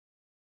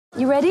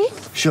You ready?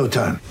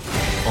 Showtime.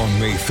 On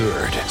May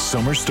 3rd,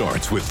 summer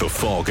starts with The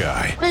Fall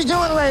Guy. Let's do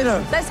it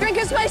later. Let's drink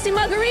a spicy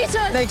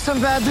margarita. Make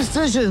some bad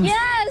decisions.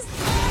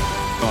 Yes!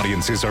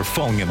 Audiences are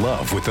falling in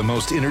love with the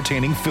most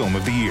entertaining film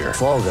of the year.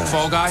 Fall Guy.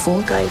 Fall Guy?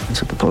 Fall guy.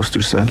 That's what the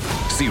poster said.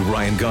 See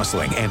Ryan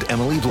Gosling and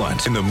Emily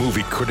Blunt in the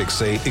movie critics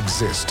say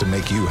exists to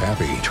make you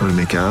happy. Trying to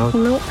make it out?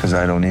 Nope. Because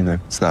I don't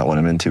either. It's not what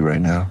I'm into right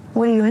now.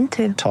 What are you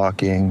into?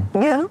 Talking.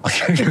 Yeah.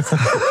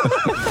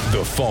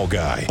 The Fall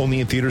Guy.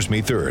 Only in theaters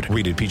May 3rd.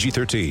 Rated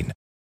PG-13.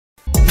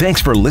 Thanks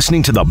for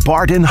listening to the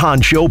Bart and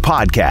Hahn Show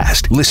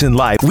podcast. Listen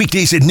live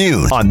weekdays at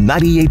noon on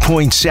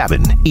 98.7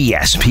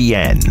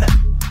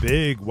 ESPN.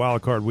 Big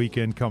wild card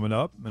weekend coming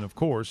up. And, of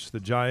course,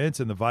 the Giants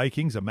and the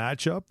Vikings, a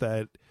matchup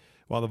that,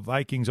 while the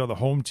Vikings are the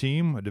home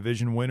team, a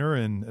division winner,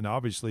 and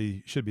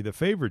obviously should be the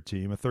favorite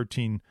team, a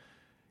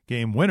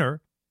 13-game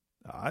winner,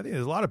 I think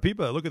there's a lot of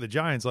people that look at the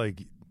Giants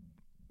like,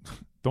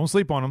 don't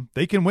sleep on them.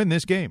 They can win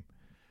this game.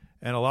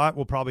 And a lot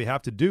will probably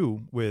have to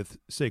do with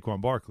Saquon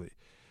Barkley.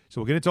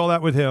 So we'll get into all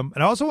that with him.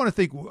 And I also want to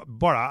think,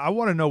 Bart, I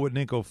want to know what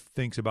Ninko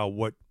thinks about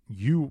what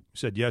you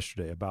said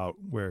yesterday about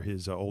where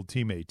his old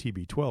teammate,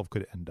 TB12,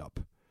 could end up.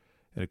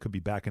 And it could be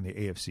back in the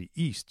AFC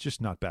East,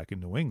 just not back in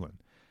New England.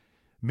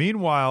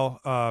 Meanwhile,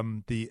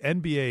 the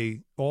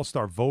NBA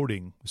All-Star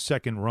voting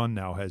second run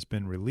now has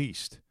been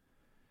released.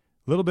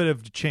 A little bit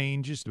of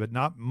changes, but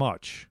not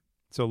much.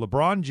 So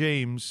LeBron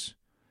James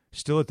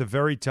still at the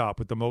very top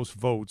with the most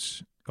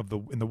votes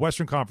in the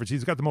Western Conference.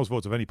 He's got the most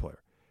votes of any player.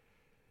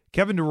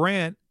 Kevin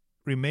Durant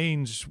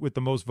remains with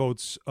the most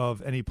votes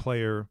of any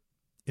player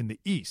in the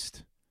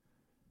East.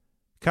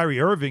 Kyrie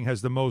Irving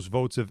has the most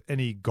votes of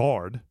any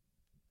guard,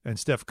 and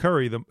Steph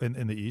Curry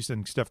in the East,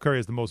 and Steph Curry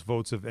has the most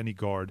votes of any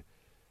guard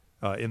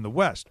in the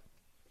West.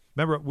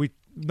 Remember, we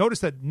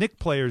noticed that Knicks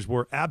players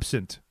were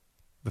absent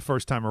the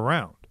first time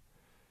around.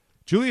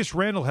 Julius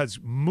Randle has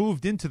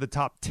moved into the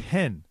top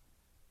 10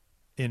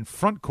 in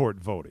front court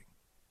voting.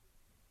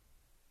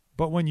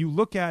 But when you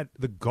look at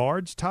the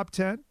guards' top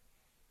 10,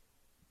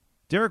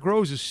 Derrick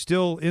Rose is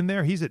still in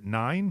there. He's at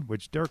 9,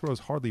 which Derrick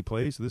Rose hardly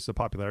plays, so this is a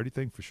popularity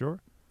thing for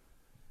sure.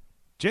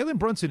 Jalen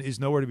Brunson is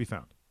nowhere to be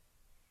found.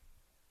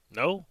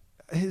 No?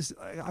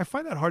 I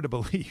find that hard to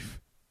believe.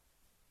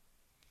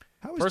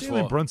 How is First of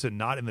Jalen all, Brunson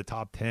not in the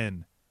top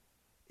 10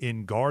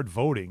 in guard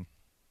voting?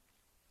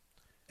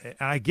 And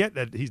I get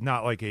that he's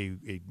not like a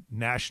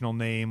national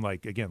name,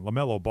 like, again,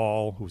 LaMelo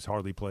Ball, who's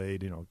hardly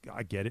played.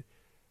 I get it.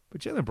 But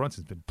Jalen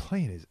Brunson's been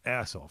playing his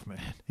ass off, man.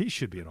 He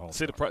should be an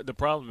all-star. See, the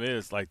problem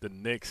is, like, the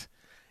Knicks,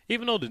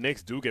 even though the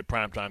Knicks do get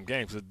primetime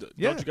games, don't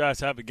you guys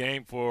have a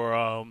game for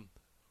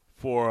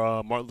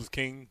Martin Luther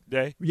King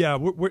Day? Yeah,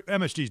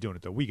 MSG's doing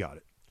it, though. We got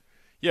it.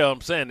 Yeah,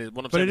 I'm saying it.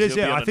 What I'm But saying it is,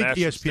 yeah. I think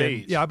ESPN.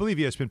 Stage. Yeah, I believe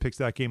ESPN picks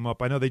that game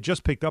up. I know they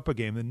just picked up a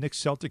game, the Knicks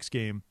Celtics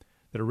game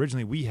that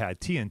originally we had.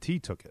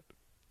 TNT took it.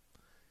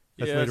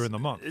 That's later in the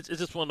month. It's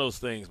just one of those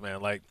things,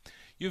 man. Like,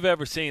 you've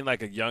ever seen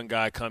like a young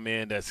guy come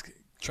in that's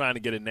trying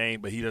to get a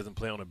name, but he doesn't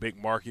play on a big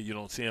market. You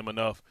don't see him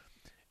enough,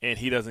 and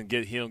he don't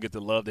get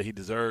the love that he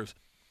deserves.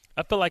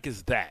 I feel like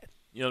it's that.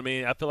 You know what I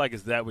mean? I feel like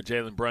it's that with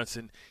Jalen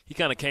Brunson. He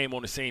kind of came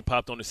on the scene,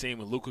 popped on the scene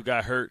when Luka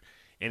got hurt,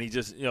 and he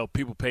just,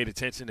 people paid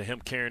attention to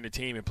him carrying the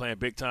team and playing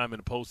big time in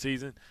the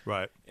postseason.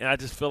 Right. And I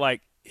just feel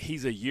like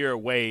he's a year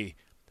away.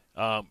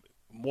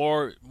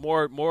 More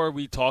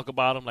we talk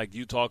about him, like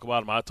you talk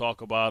about him, I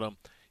talk about him.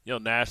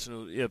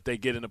 National, if they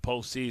get in the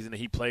postseason and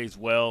he plays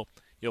well,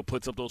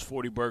 puts up those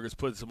 40 burgers,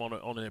 puts them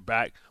on their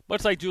back,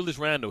 much like Julius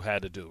Randle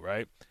had to do,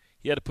 right?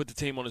 He had to put the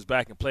team on his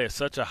back and play at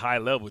such a high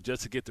level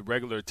just to get the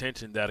regular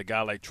attention that a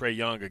guy like Trae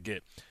Young would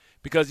get.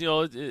 Because,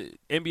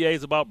 NBA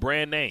is about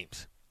brand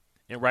names.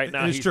 And right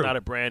now he's not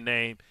a brand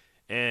name.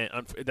 And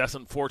that's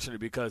unfortunate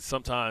because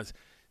sometimes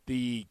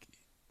the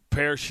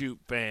parachute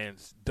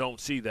fans don't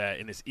see that,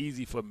 and it's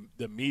easy for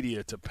the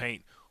media to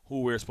paint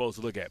who we're supposed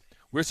to look at.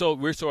 We're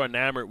so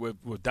enamored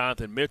with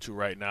Donovan Mitchell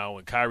right now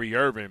and Kyrie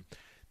Irving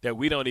that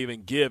we don't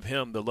even give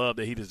him the love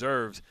that he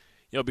deserves,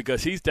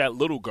 because he's that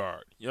little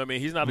guard. You know what I mean?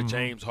 He's not a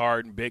James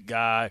Harden big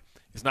guy.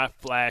 It's not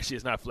flashy.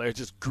 It's not flair. It's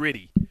just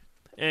gritty.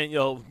 And,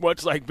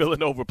 much like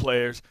Villanova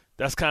players,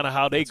 that's kind of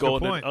how they go.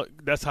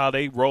 That's how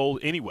they roll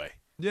anyway.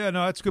 Yeah,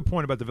 no, that's a good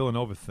point about the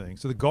Villanova thing.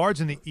 So the guards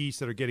in the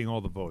East that are getting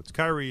all the votes.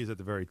 Kyrie is at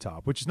the very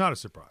top, which is not a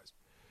surprise.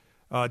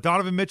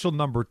 Donovan Mitchell,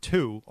 number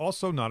 2,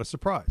 also not a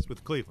surprise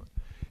with Cleveland.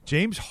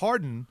 James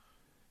Harden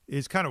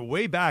is kind of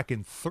way back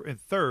in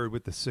third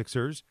with the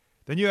Sixers.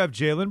 Then you have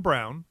Jaylen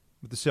Brown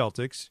with the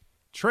Celtics.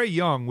 Trae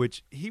Young,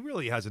 which he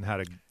really hasn't had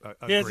a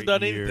he hasn't great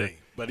done year. anything,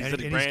 but he's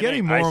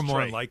getting more and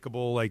more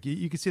unlikable. Like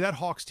you can see that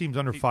Hawks team's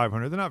under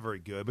 500. They're not very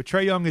good, but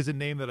Trae Young is a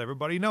name that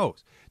everybody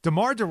knows.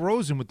 DeMar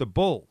DeRozan with the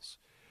Bulls.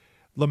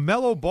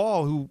 LaMelo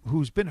Ball,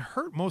 who's been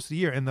hurt most of the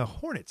year, and the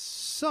Hornets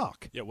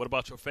suck. Yeah, what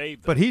about your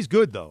fave, though? But he's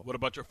good, though. What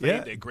about your fave? Yeah.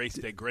 They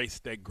graced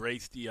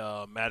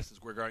the Madison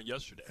Square Garden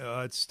yesterday.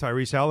 It's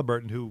Tyrese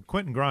Halliburton, who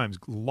Quentin Grimes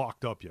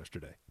locked up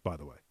yesterday, by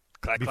the way.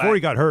 Clack, Before he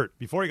got hurt,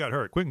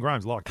 Quentin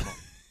Grimes locked him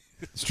up.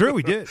 It's true,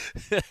 he did.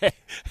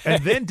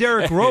 And then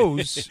Derrick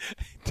Rose.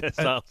 That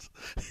sounds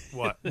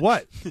What?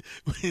 What?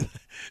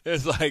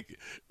 It's like,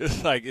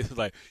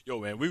 yo,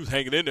 man, we was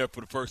hanging in there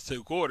for the first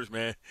 2 quarters,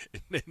 man.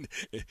 And then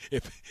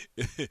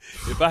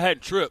if I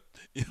hadn't tripped,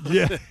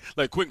 Yeah.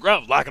 like Quentin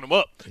Grimes was locking him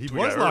up. He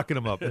was locking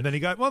him up, and then he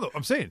got. Well,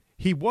 I'm saying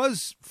he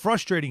was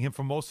frustrating him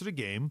for most of the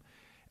game,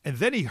 and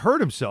then he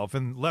hurt himself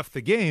and left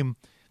the game.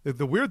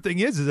 The weird thing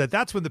is that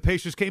that's when the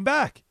Pacers came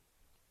back.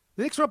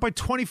 The Knicks were up by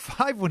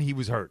 25 when he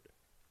was hurt.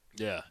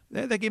 Yeah.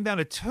 They had that game down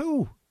to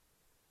 2.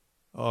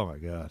 Oh my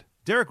God!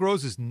 Derrick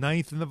Rose is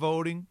 9th in the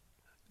voting.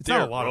 It's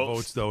not a lot of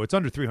votes though. It's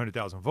under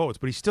 300,000 votes,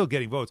 but he's still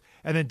getting votes.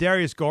 And then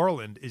Darius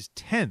Garland is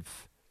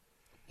 10th.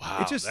 Wow,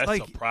 It's just that's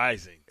like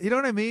surprising. You know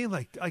what I mean?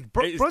 Like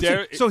Is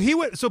Brunson.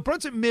 So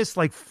Brunson missed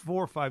like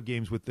 4 or 5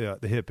 games with the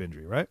hip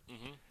injury, right?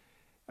 Mm-hmm.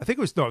 I think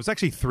it was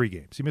actually 3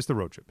 games. He missed the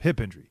road trip, hip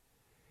injury.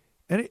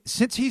 And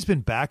since he's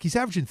been back, he's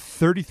averaging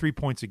 33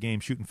 points a game,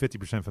 shooting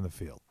 50% from the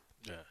field.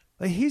 Yeah.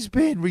 Like he's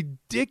been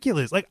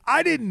ridiculous. Like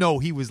I didn't know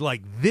he was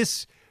like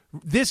this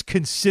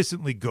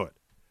consistently good.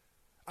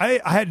 I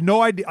had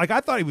no idea. Like I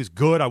thought he was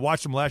good. I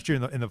watched him last year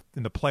in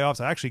the playoffs.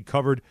 I actually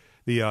covered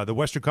the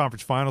Western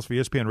Conference Finals for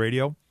ESPN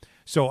Radio,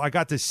 so I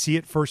got to see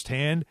it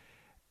firsthand.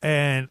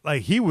 And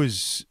like he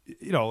was,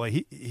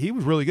 like he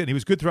was really good. And he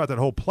was good throughout that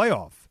whole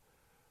playoff.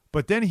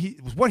 But then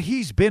what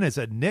he's been as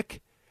a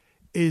Knick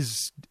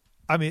is,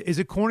 I mean, is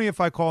it corny if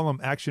I call him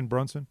Action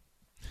Brunson?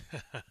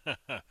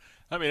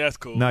 I mean, that's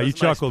cool. No, That's you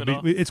chuckled.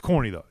 Nice It's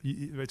corny though.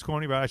 It's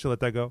corny, but I should let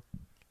that go.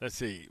 Let's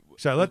see.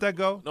 Should I let that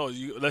go? No,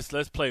 let's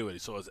play with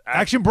it. So it's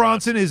Action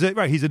Bronson is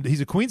right. He's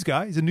a Queens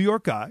guy. He's a New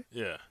York guy.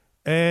 Yeah.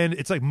 And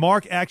it's like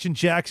Mark Action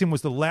Jackson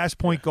was the last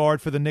point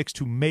guard for the Knicks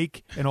to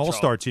make an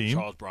All-Star team.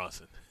 Charles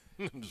Bronson.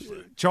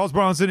 Charles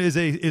Bronson is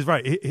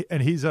right,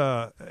 and he's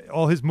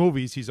all his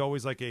movies. He's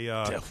always like a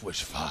Death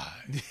Wish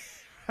 5.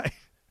 Right.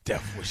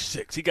 Death Wish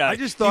 6. He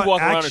Action-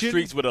 walking around the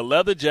streets with a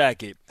leather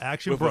jacket,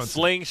 Action with Brunson. a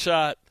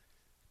slingshot,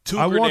 2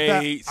 I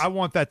grenades.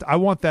 want that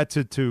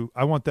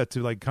to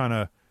like kind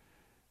of.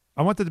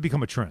 I want that to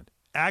become a trend.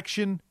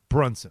 Action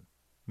Brunson,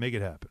 make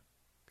it happen.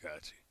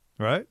 Got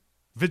you. Right?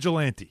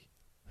 Vigilante.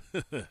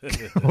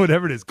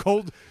 Whatever it is,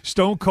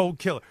 stone cold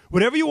killer,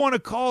 whatever you want to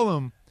call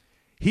him.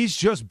 He's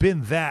just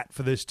been that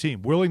for this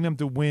team, willing them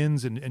to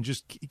wins and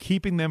just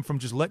keeping them from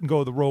just letting go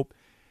of the rope.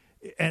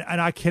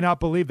 And I cannot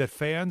believe that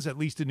fans, at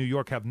least in New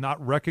York, have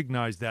not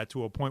recognized that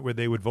to a point where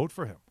they would vote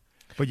for him.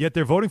 But yet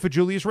they're voting for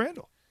Julius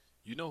Randle.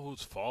 You know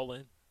who's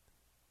falling?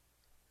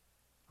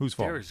 Who's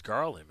falling? Darius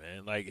Garland,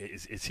 man. Like,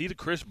 is he the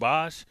Chris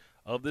Bosh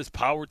of this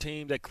power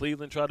team that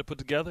Cleveland tried to put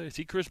together? Is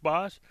he Chris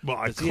Bosh? Well,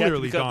 Does he have to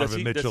clearly become-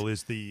 Donovan Mitchell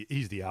is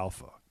he's the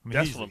alpha. I mean,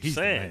 That's what I'm he's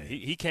the saying. man.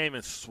 He came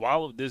and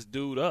swallowed this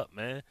dude up,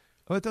 man.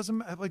 Well, it doesn't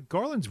matter. Like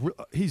Garland's,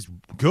 he's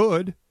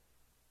good,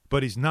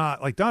 but he's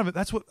not like Donovan.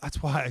 That's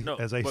why, No,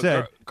 as I but said,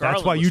 that's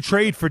Garland why was- you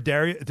trade for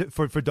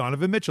for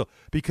Donovan Mitchell,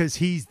 because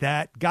he's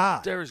that guy.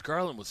 Darius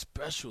Garland was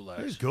special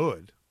last He's year.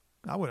 good.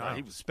 Nah,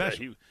 he was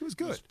special. He was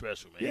good. He was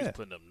special, man. Yeah. He's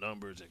putting up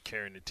numbers and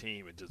carrying the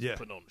team and just Yeah.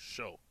 putting on the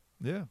show.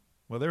 Yeah.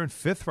 Well, they're in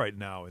 5th right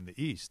now in the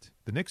East.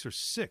 The Knicks are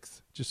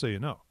 6th, just so you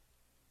know.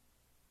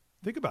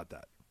 Think about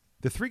that.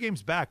 They're 3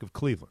 games back of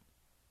Cleveland.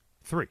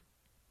 3.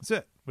 That's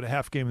it. With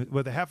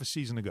a half a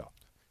season to go.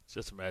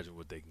 Just imagine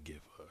what they can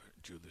give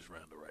Julius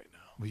Randle right now.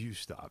 Well, you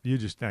stop. You're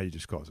just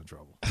causing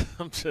trouble.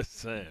 I'm just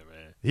saying,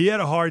 man. He had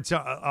a hard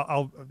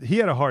time. He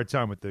had a hard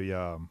time with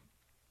the.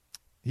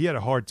 He had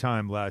a hard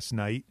time last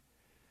night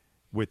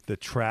with the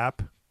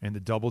trap and the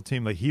double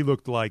team. Like he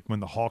looked like when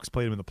the Hawks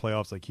played him in the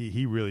playoffs. Like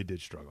he really did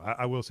struggle.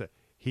 I will say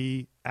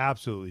he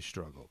absolutely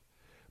struggled.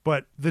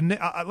 But let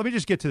me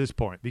just get to this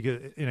point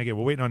because, and again,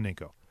 we're waiting on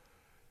Ninko.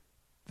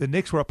 The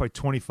Knicks were up by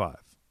 25,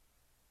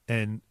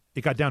 and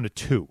it got down to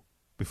 2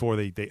 before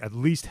they at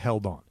least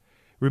held on.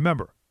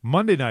 Remember,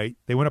 Monday night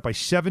they went up by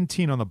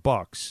 17 on the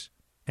Bucks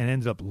and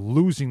ended up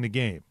losing the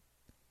game.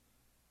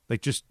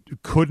 Like just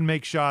couldn't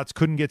make shots,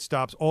 couldn't get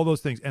stops, all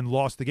those things, and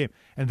lost the game.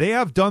 And they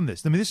have done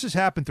this. I mean, this has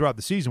happened throughout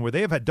the season where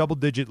they have had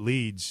double-digit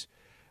leads.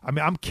 I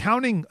mean, I'm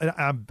counting.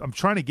 I'm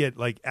trying to get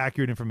like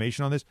accurate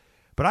information on this,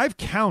 but I've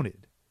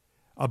counted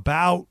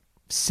about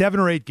 7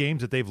 or 8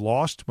 games that they've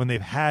lost when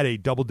they've had a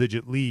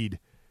double-digit lead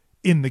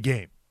in the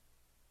game.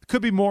 It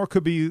could be more,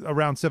 could be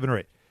around 7 or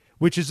 8,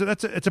 which is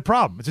it's a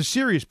problem. It's a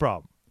serious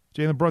problem.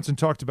 Jalen Brunson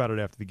talked about it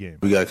after the game.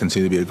 We got to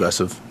continue to be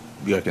aggressive.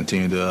 We got to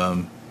continue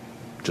to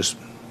just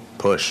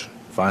push,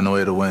 find a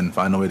way to win,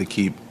 find a way to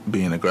keep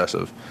being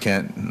aggressive.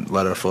 Can't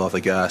let our foot off the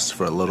gas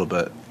for a little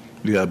bit.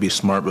 We got to be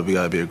smart, but we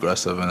got to be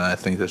aggressive, and I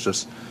think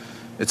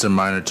it's a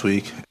minor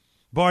tweak.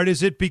 Bart,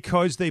 is it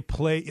because they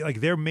play, like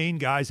their main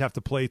guys have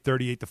to play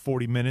 38 to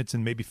 40 minutes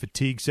and maybe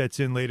fatigue sets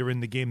in later in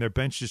the game? Their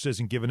bench just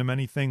isn't giving them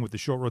anything with the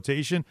short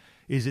rotation?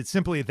 Is it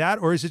simply that,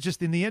 or is it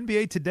just in the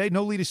NBA today,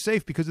 no lead is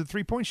safe because of the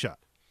three-point shot?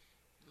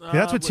 Yeah,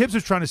 that's what Tibbs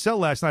was trying to sell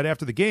last night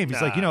after the game.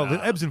 He's like,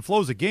 the ebbs and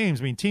flows of games.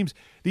 I mean, teams,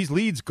 these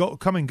leads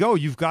come and go.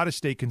 You've got to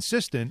stay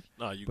consistent.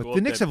 But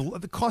the Knicks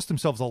have cost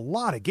themselves a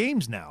lot of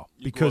games now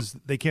because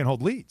they can't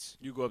hold leads.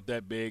 You go up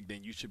that big,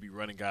 then you should be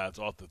running guys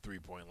off the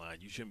three-point line.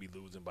 You shouldn't be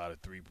losing by the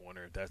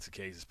three-pointer if that's the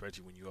case,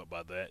 especially when you're up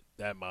by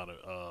that amount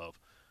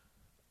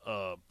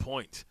of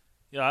points.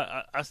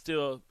 I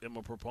still am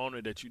a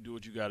proponent that you do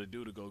what you got to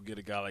do to go get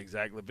a guy like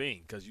Zach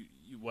LaVine, because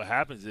what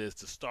happens is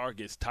the star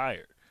gets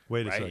tired.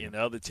 Wait a second. And the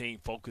other team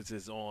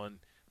focuses on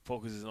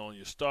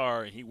your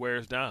star, and he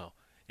wears down.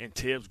 And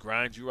Tibbs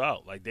grinds you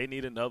out. Like, they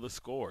need another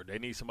scorer. They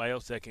need somebody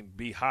else that can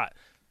be hot.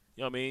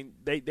 You know what I mean?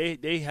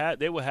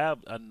 They will have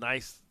a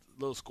nice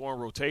little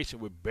scoring rotation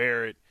with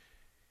Barrett.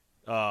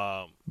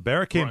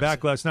 Barrett came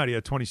back last night. He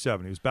had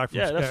 27. He was back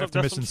after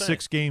missing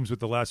 6 games with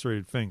the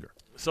lacerated finger.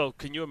 So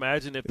can you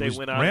imagine if they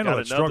went out and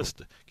got another?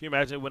 Can you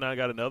imagine if went out and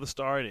got another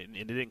star and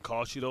it didn't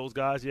cost you those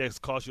guys? Yeah, it's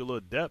cost you a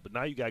little depth, but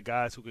now you got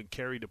guys who can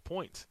carry the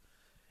points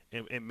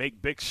and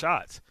make big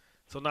shots.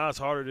 So now it's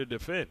harder to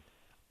defend.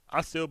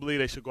 I still believe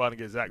they should go out and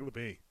get Zach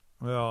LaVine.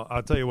 Well,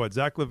 I'll tell you what,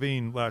 Zach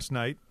LaVine last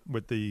night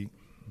with the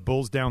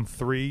Bulls down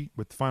 3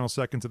 with the final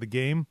seconds of the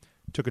game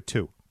took a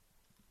 2.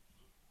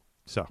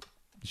 So,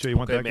 you sure you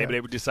want that? Maybe guy?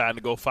 they were deciding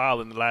to go foul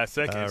in the last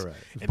seconds. All right.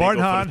 And Bart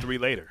they go Hahn, for the 3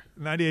 later.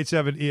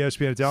 98.7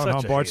 ESPN. It's Alan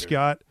Hahn, Bart hater.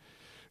 Scott.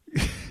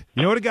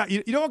 You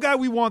know what guy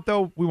we want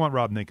though? We want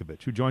Rob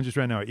Ninkovich, who joins us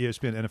right now,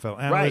 ESPN NFL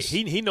analyst.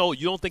 Right. He know.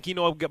 You don't think he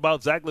know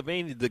about Zach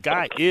LaVine? The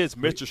guy is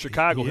Mr.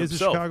 Chicago he is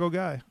himself. a Chicago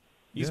guy.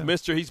 He's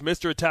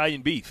Mr.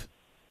 Italian beef.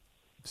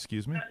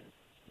 Excuse me?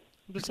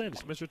 I'm just saying,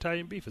 it's Mr.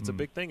 Italian beef. It's a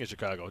big thing in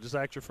Chicago. Just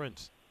ask your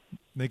friends.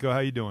 Nico, how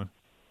you doing?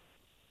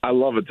 I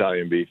love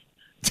Italian beef.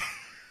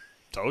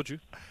 Told you.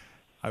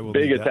 I will.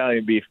 Big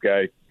Italian beef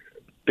guy.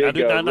 Big,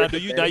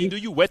 do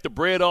you wet the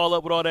bread all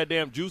up with all that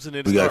damn juice in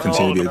it? We got to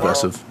continue to be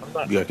aggressive.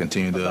 We got to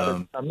continue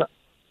to. I'm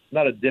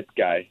not a dip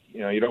guy.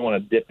 You don't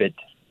want to dip it.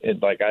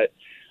 I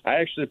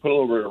actually put a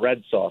little bit of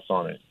red sauce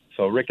on it.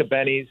 So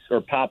Riccobenni's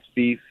or Pop's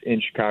Beef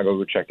in Chicago,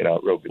 go check it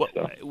out. Real good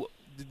stuff.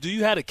 Do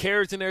you have the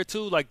carrots in there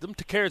too? Like them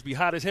carrots be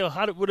hot as hell.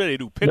 What do they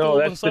do? Pickle no,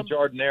 or that's something? the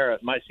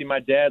Giardiniera. My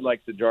dad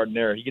likes the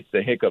Giardiniera. He gets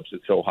the hiccups.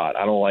 It's so hot.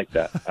 I don't like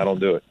that. I don't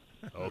do it.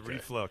 Okay.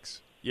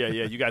 Reflux. Yeah,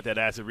 you got that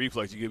acid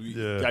reflux.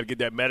 You got to get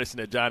that medicine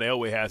that John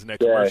Elway has in that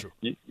commercial.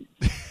 You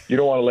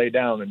don't want to lay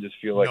down and just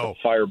feel like a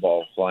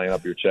fireball flying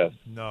up your chest.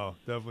 No,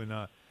 definitely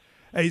not.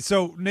 Hey,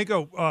 so,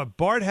 Nico,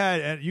 Bart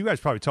had – and you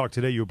guys probably talked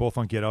today. You were both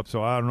on Get Up,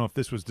 so I don't know if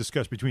this was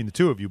discussed between the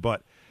two of you,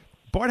 but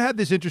Bart had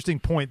this interesting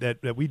point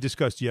that we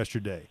discussed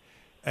yesterday,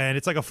 and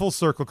it's like a full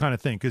circle kind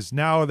of thing because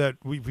now that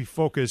we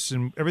focus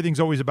and everything's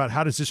always about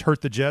how does this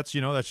hurt the Jets,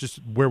 that's just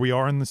where we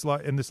are in this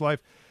life.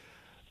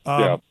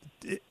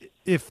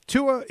 If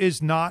Tua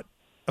is not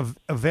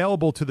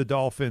available to the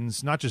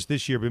Dolphins, not just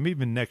this year, but maybe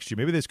even next year,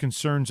 maybe there's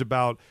concerns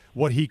about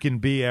what he can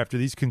be after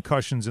these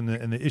concussions and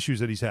the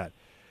issues that he's had.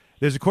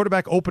 There's a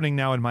quarterback opening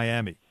now in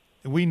Miami.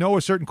 We know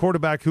a certain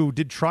quarterback who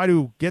did try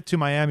to get to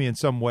Miami in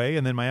some way,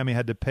 and then Miami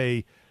had to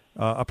pay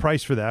a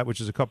price for that,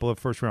 which is a couple of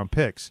first-round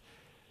picks.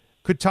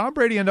 Could Tom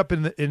Brady end up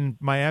in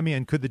Miami,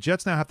 and could the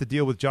Jets now have to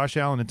deal with Josh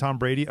Allen and Tom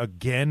Brady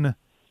again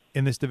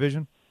in this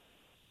division?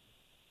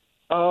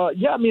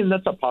 Yeah, I mean,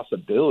 that's a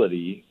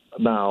possibility.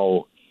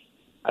 Now,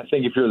 I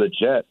think if you're the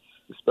Jets,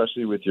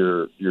 especially with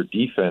your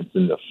defense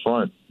in the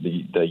front,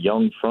 the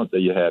young front that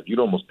you have, you'd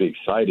almost be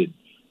excited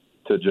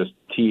to just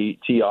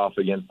tee off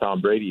against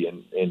Tom Brady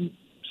and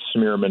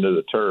smear him into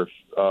the turf.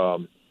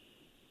 Again,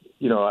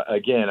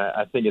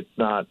 I think it's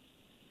not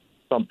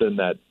something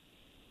that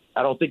 –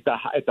 I don't think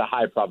it's a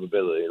high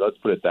probability. Let's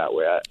put it that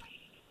way.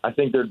 I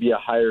think there'd be a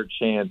higher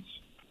chance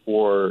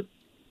for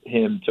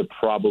him to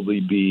probably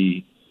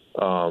be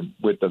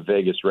with the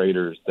Vegas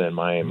Raiders than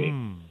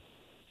Miami.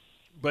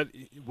 But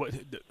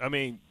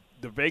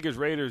the Vegas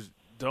Raiders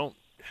don't.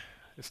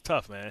 It's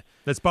tough, man.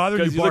 That's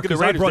bothering you, Bart,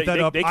 because I brought that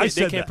up. I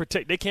said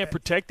that. They can't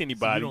protect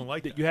anybody. So you don't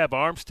like that. You have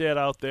Armstead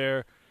out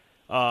there.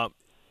 Do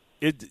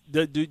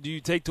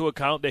you take into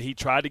account that he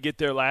tried to get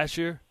there last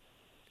year,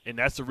 and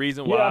that's the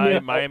reason why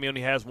Miami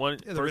only has one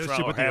first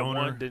round or had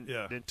one,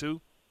 then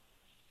two?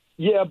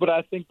 Yeah, but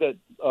I think that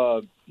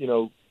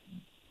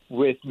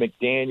with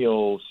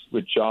McDaniels,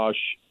 with Josh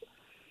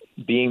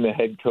being the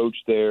head coach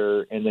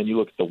there, and then you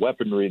look at the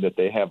weaponry that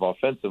they have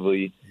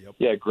offensively. Yep.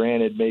 Yeah,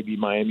 granted, maybe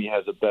Miami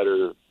has a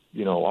better,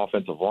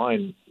 offensive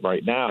line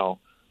right now.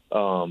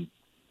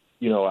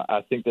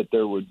 I think that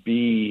there would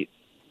be,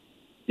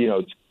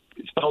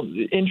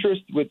 some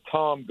interest with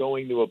Tom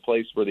going to a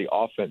place where the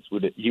offense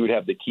he would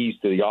have the keys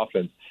to the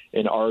offense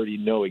and already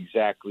know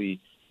exactly,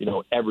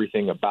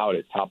 everything about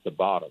it, top to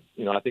bottom.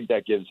 I think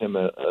that gives him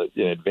an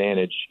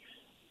advantage.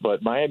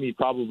 But Miami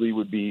probably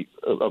would be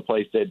a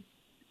place that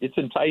it's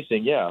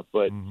enticing, yeah,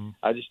 but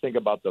I just think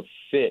about the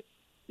fit.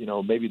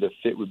 Maybe the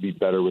fit would be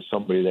better with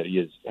somebody that he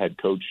has had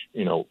coach,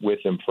 with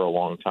him for a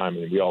long time,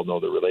 and we all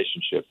know the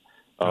relationship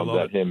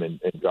that him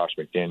and Josh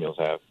McDaniels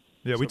have.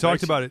 Yeah, we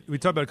talked about it. We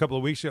talked about it a couple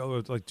of weeks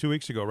ago, like 2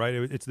 weeks ago, right?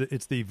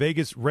 It's the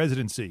Vegas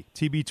residency,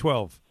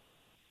 TB12,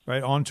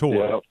 right, on tour.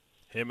 Yeah.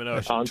 Him and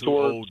Usher, on two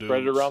tour, old dudes.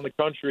 spread it around the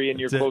country, and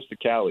you're close to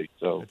Cali.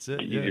 So That's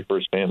it, easy yeah. for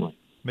his family.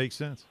 Makes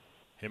sense.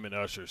 Him and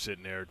Usher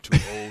sitting there, two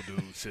old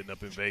dudes sitting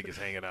up in Vegas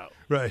hanging out.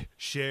 Right.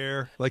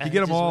 Share. Like, you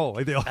get them all.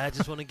 Like, they all. I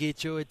just want to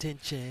get your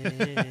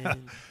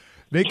attention.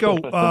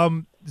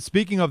 Nico,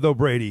 speaking of, though,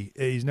 Brady,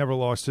 he's never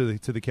lost to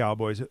the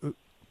Cowboys.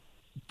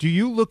 Do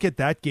you look at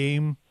that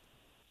game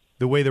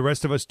the way the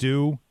rest of us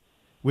do,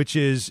 which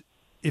is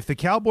if the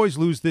Cowboys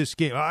lose this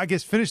game, I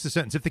guess finish the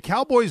sentence. If the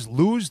Cowboys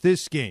lose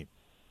this game,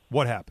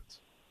 what happens?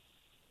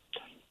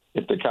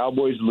 If the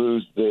Cowboys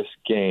lose this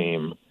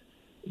game,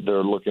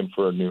 they're looking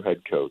for a new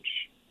head coach.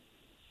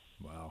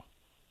 Wow.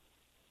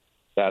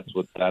 That's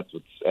what's at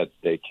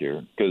stake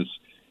here. Because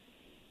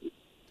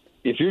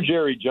if you're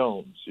Jerry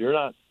Jones, you're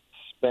not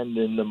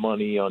spending the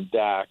money on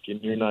Dak,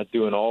 and you're not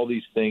doing all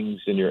these things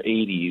in your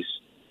 80s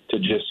to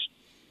just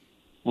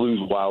lose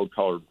wild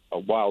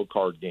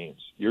card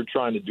games. You're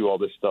trying to do all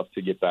this stuff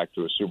to get back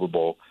to a Super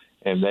Bowl,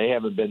 and they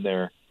haven't been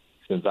there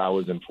since I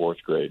was in fourth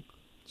grade.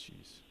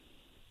 Jeez.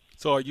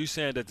 So are you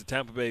saying that the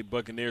Tampa Bay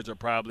Buccaneers are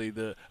probably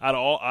the out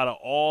of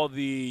all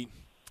the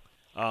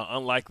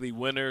unlikely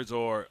winners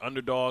or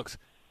underdogs?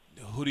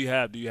 Who do you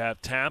have? Do you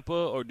have Tampa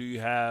or do you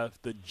have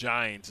the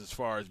Giants as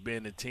far as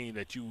being the team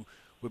that you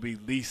would be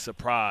least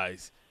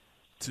surprised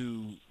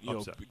to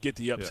get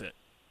the upset? Yeah.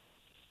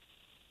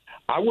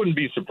 I wouldn't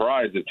be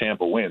surprised if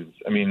Tampa wins.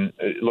 I mean,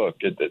 look,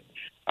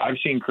 I've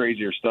seen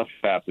crazier stuff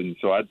happen,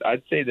 so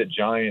I'd say the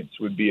Giants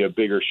would be a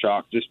bigger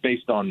shock just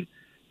based on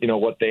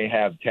what they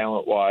have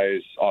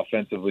talent-wise,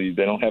 offensively.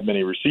 They don't have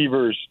many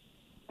receivers.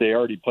 They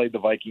already played the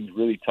Vikings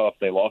really tough.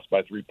 They lost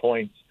by 3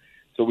 points,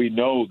 so we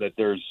know that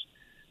there's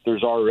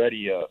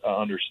already a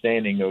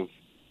understanding of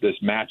this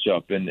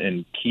matchup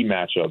and key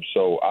matchups.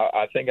 So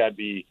I think I'd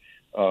be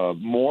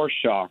more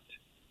shocked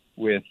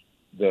with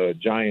the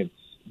Giants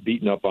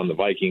beating up on the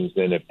Vikings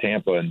than if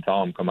Tampa and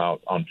Tom come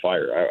out on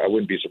fire. I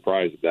wouldn't be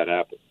surprised if that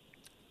happened.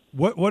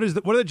 What do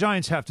the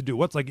Giants have to do?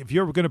 What's like if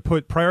you're going to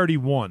put priority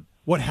one?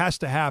 What has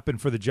to happen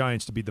for the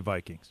Giants to beat the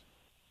Vikings?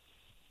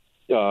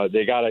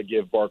 They got to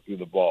give Barkley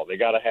the ball. They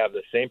got to have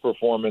the same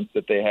performance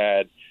that they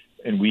had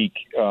in Week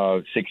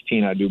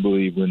 16, I do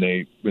believe, when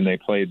they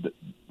played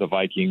the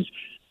Vikings.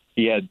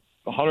 He had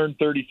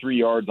 133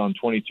 yards on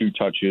 22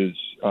 touches.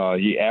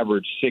 He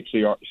averaged 6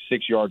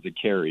 yards a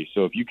carry.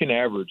 So if you can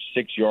average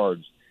 6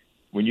 yards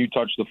when you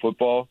touch the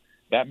football,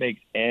 that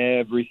makes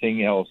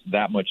everything else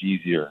that much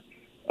easier.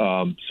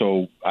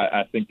 So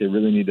I think they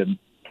really need to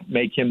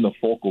make him the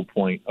focal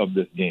point of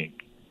this game.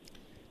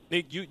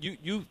 Nick,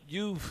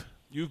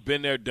 you've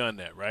been there, done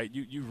that, right?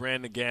 You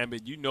ran the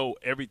gambit. You know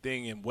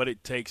everything and what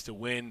it takes to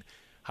win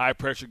high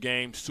pressure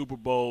games, Super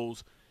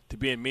Bowls, to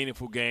be in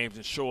meaningful games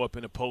and show up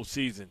in the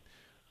postseason.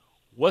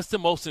 What's the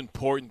most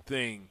important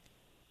thing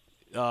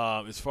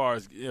as far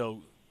as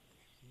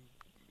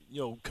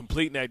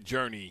completing that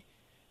journey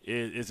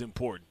is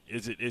important?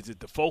 Is it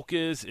the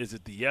focus? Is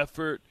it the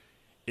effort?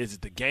 Is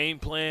it the game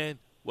plan?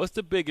 What's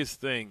the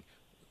biggest thing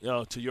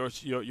to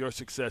your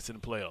success in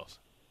the playoffs?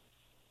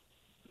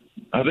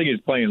 I think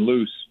it's playing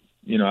loose.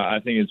 I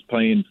think it's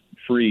playing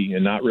free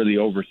and not really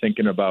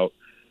overthinking about,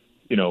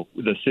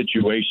 the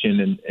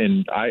situation.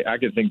 And I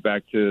can think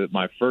back to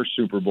my first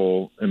Super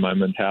Bowl and my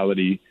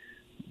mentality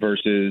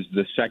versus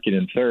the second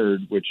and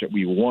third, which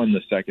we won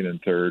the second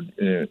and third.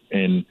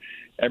 And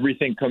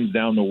everything comes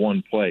down to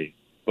one play.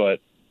 But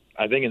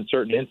I think in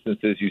certain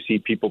instances you see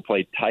people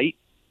play tight.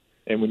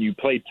 And when you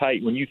play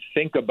tight, when you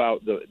think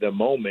about the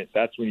moment,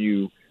 that's when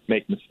you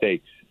make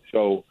mistakes.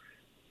 So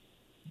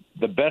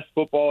the best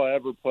football I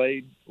ever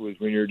played was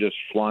when you're just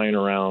flying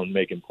around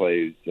making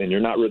plays and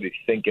you're not really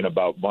thinking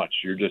about much.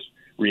 You're just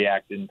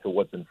reacting to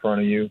what's in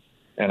front of you.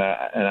 And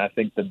I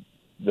think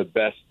the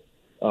best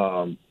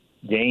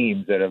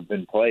games that have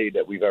been played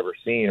that we've ever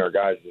seen are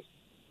guys just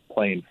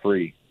playing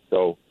free.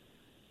 So,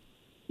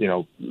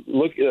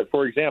 look,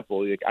 for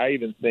example, I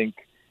even think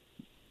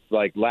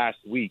like last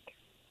week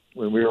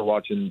when we were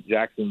watching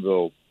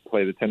Jacksonville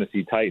play the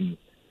Tennessee Titans,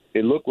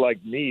 it looked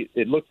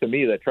to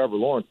me that Trevor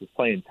Lawrence was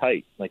playing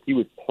tight. Like he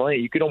was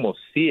playing, you could almost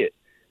see it,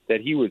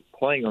 that he was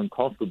playing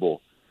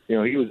uncomfortable. He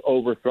was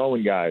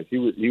overthrowing guys. He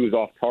was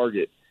off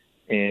target.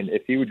 And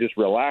if he would just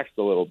relax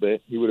a little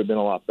bit, he would have been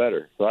a lot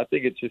better. So I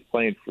think it's just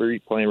playing free,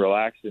 playing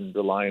relaxed, and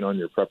relying on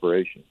your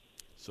preparation.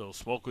 So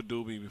smoke a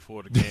doobie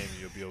before the game, and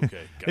you'll be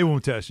okay. They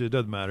won't test you. It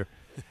doesn't matter.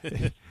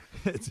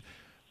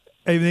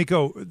 Hey,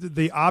 Nico,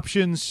 the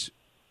options,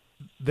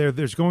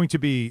 there's going to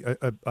be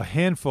a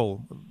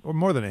handful, or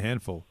more than a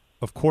handful,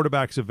 of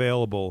quarterbacks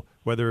available,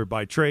 whether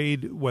by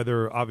trade,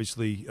 whether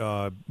obviously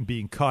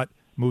being cut,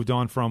 moved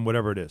on from,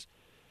 whatever it is,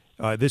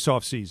 this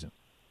offseason.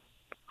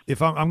 If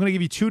I'm going to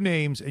give you two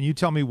names and you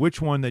tell me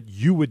which one that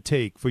you would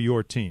take for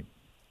your team,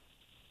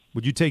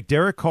 would you take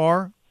Derek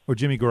Carr or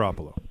Jimmy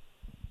Garoppolo?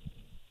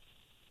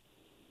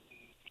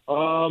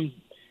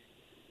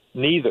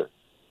 Neither.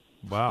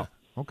 Wow.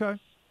 Okay.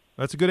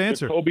 That's a good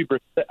answer. Jacoby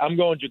Brissett. I'm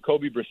going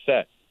Jacoby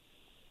Brissett.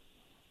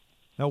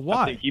 Now,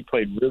 why? I think he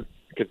played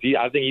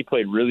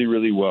really,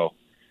 really well.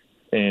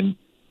 And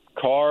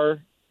Carr,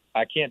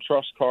 I can't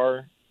trust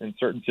Carr in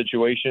certain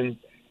situations.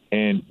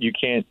 and you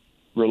can't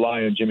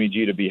rely on Jimmy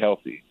G to be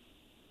healthy.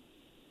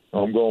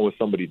 I'm going with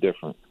somebody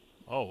different.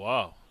 Oh,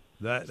 wow.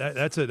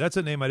 That's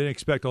a name I didn't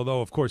expect,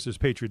 although, of course, there's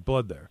Patriot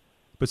blood there.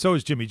 But so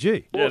is Jimmy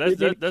G. Yeah, Well,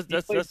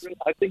 that's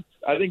I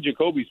think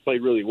Jacoby's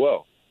played really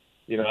well.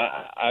 You know,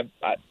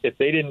 if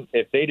they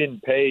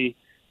didn't pay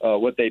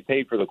what they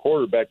paid for the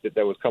quarterback that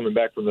was coming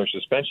back from their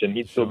suspension,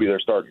 he'd still be their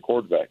starting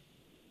quarterback.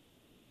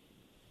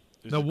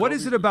 Now, what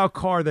is it about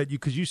Carr that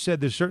because you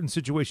said there's certain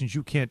situations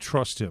you can't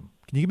trust him?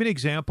 Can you give me an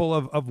example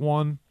of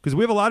one? Because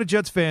we have a lot of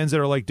Jets fans that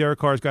are like, Derek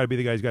Carr's got to be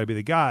the guy, he's got to be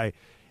the guy.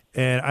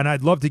 And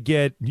I'd love to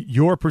get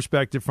your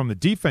perspective from the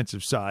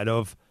defensive side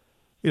of,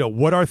 you know,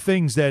 what are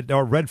things that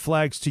are red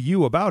flags to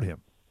you about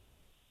him?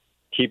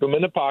 Keep him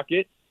in the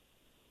pocket,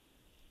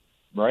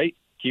 right?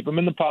 Keep him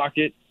in the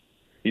pocket.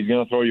 He's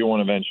going to throw you one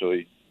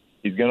eventually.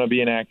 He's going to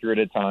be inaccurate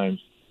at times.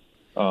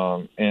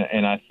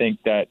 And I think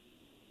that,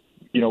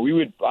 you know,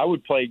 I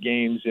would play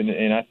games,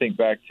 and I think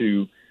back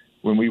to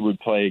when we would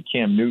play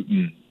Cam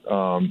Newton.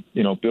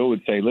 You know, Bill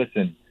would say,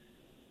 listen,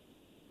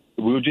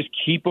 we'll just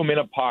keep him in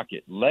a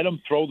pocket. Let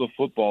him throw the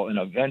football, and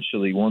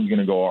eventually one's going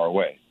to go our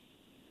way.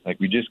 Like,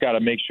 we just got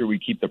to make sure we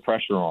keep the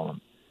pressure on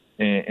him.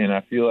 And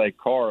I feel like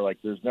Carr, like,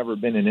 there's never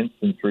been an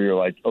instance where you're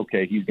like,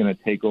 okay, he's going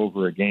to take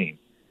over a game.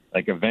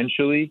 Like,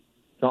 eventually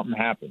something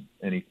happens,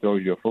 and he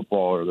throws you a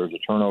football or there's a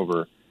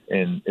turnover,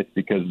 and it's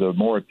because the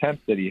more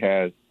attempts that he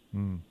has,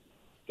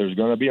 there's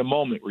going to be a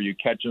moment where you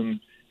catch him,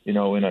 you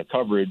know, in a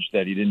coverage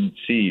that he didn't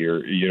see,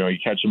 or, you know, you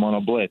catch him on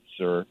a blitz,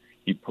 or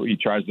he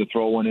tries to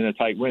throw one in a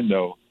tight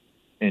window,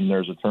 and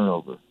there's a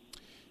turnover.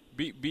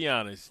 Be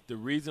honest. The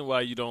reason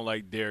why you don't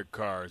like Derek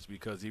Carr is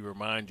because he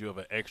reminds you of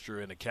an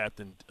extra in a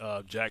Captain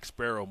Jack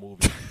Sparrow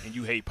movie, and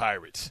you hate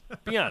pirates.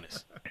 Be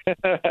honest. Be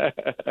honest.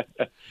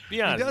 He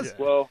does.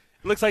 Well,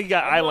 it looks like he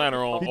got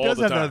eyeliner on He all does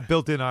the have time. that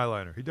built-in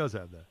eyeliner. He does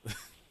have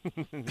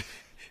that.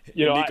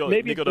 you know,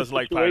 maybe Nico it's doesn't a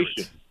like situation.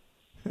 pirates.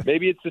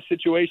 Maybe it's the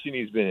situation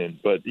he's been in,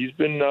 but he's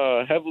been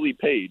heavily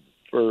paid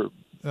for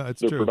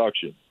It's the true.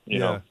 production. You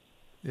know.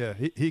 Yeah,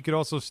 he could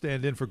also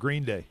stand in for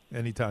Green Day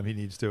anytime he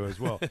needs to as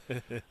well.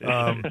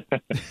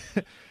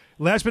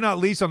 Last but not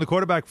least, on the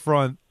quarterback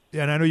front,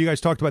 and I know you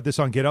guys talked about this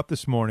on Get Up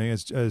this morning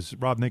as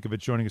Rob Ninkovich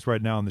joining us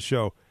right now on the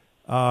show,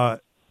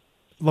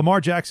 Lamar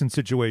Jackson's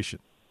situation.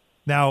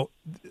 Now,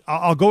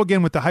 I'll go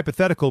again with the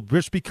hypothetical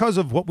just because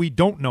of what we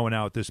don't know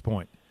now at this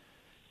point,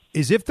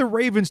 is if the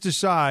Ravens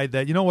decide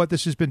that, you know what,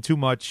 this has been too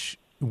much,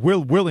 we're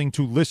willing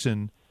to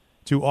listen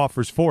to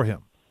offers for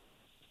him.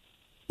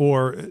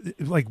 Or,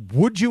 like,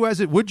 would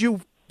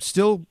you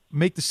still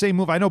make the same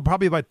move? I know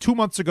probably about 2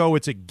 months ago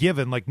it's a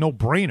given, like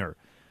no-brainer.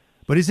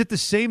 But is it the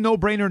same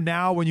no-brainer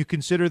now when you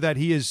consider that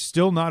he is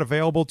still not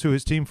available to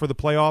his team for the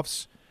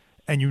playoffs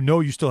and you know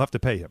you still have to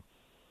pay him?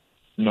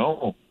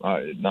 No,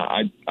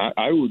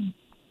 I would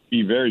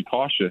be very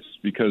cautious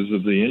because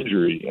of the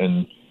injury,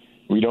 and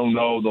we don't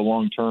know the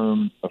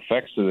long-term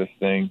effects of this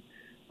thing.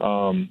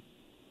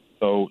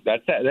 So that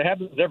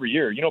happens every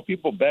year. You know,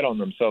 people bet on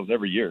themselves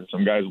every year.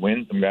 Some guys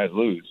win, some guys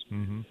lose.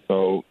 Mm-hmm.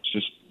 So it's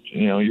just,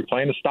 you know, you're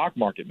playing the stock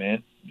market,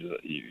 man.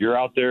 You're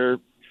out there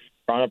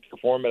trying to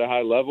perform at a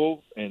high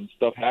level, and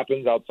stuff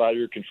happens outside of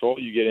your control.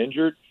 You get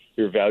injured,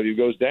 your value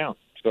goes down.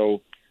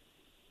 So,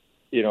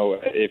 you know,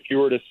 if you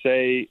were to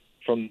say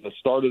from the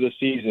start of the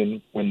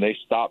season when they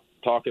stopped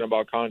talking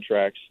about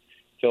contracts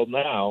till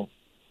now,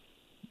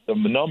 the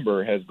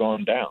number has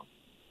gone down.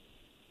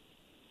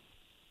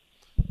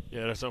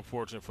 Yeah, that's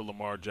unfortunate for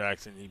Lamar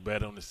Jackson. He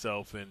bet on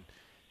himself, and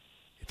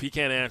if he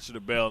can't answer the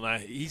bell, now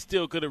he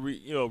still could have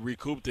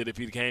recouped it if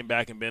he came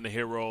back and been a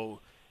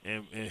hero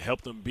and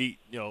helped them beat,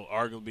 you know,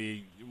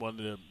 arguably one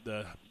of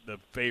the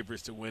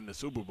favorites to win the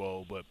Super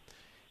Bowl. But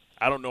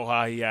I don't know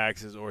how he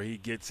acts or he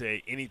gets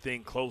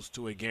anything close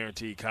to a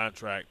guaranteed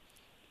contract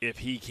if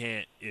he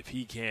can't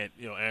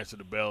answer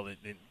the bell, and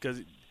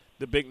because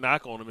the big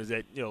knock on him is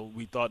that, you know,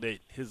 we thought that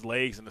his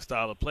legs and the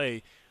style of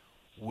play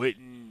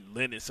wouldn't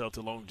lend itself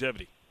to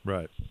longevity.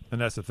 Right,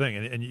 and that's the thing,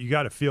 and you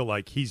got to feel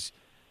like he's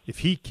not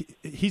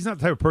the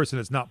type of person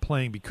that's not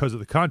playing because of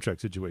the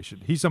contract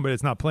situation. He's somebody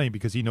that's not playing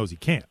because he knows he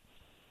can't.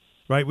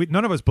 Right?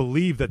 None of us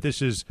believe that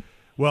this is,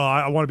 well,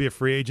 I want to be a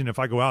free agent. If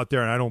I go out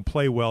there and I don't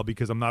play well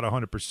because I'm not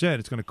 100%,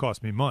 it's going to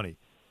cost me money.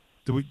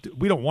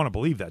 We don't want to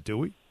believe that, do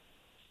we?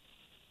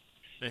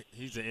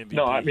 He's an MVP.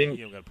 No, I mean,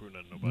 he don't got to prove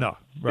nothing to nobody. No,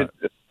 right.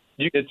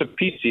 It's a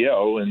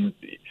PCO, and,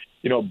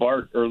 you know,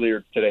 Bart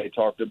earlier today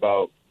talked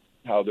about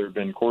how there have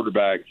been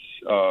quarterbacks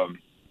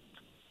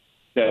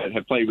that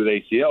have played with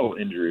ACL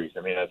injuries.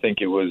 I mean, I think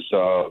it was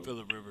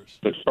Phillip Rivers,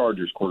 the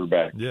Chargers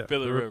quarterback. Yeah,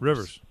 Phillip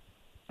Rivers.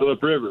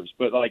 Phillip Rivers.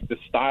 But, like, the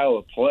style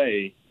of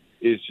play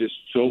is just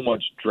so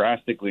much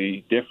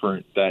drastically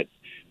different that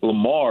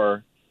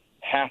Lamar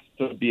has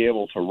to be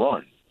able to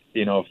run.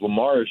 You know, if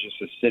Lamar is just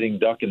a sitting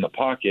duck in the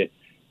pocket,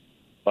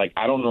 like,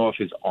 I don't know if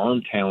his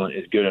arm talent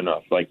is good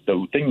enough. Like,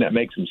 the thing that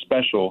makes him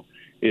special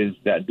is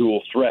that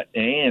dual threat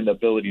and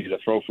ability to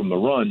throw from the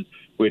run,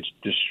 which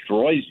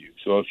destroys you.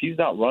 So if he's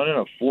not running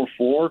a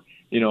 4.4,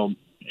 you know,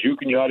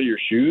 juking you out of your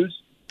shoes,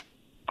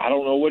 I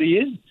don't know what he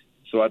is.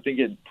 So I think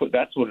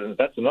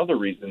that's another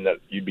reason that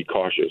you'd be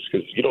cautious,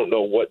 because you don't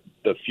know what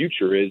the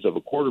future is of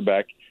a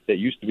quarterback that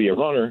used to be a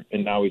runner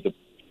and now he's a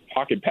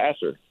pocket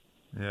passer.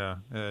 Yeah,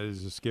 it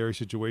is a scary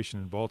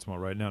situation in Baltimore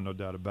right now, no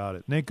doubt about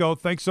it. Nico,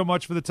 thanks so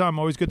much for the time.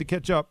 Always good to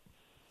catch up.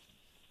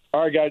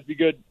 All right, guys, be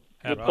good.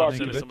 Have Pop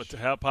send us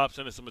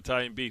some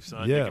Italian beef,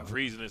 son. Yeah. You can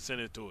freeze it and send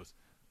it to us.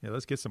 Yeah,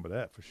 let's get some of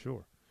that for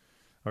sure.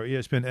 Our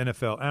ESPN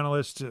NFL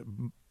analysts,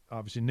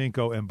 obviously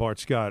Ninko and Bart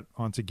Scott,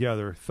 on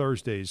together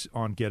Thursdays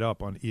on Get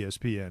Up on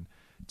ESPN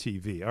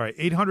TV. All right,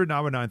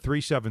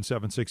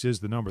 800-919-3776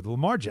 is the number. The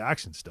Lamar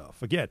Jackson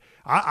stuff. Again,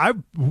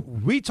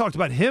 we talked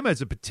about him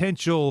as a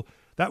potential –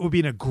 that would be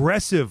an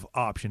aggressive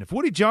option. If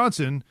Woody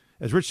Johnson,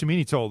 as Rich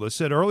Cimini told us,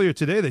 said earlier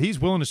today that he's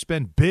willing to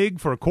spend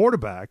big for a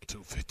quarterback,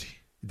 $250.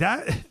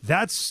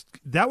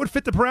 That would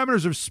fit the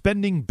parameters of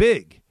spending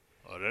big.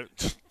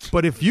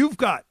 But if you've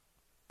got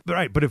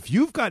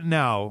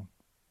now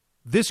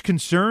this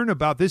concern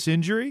about this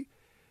injury,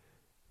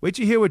 wait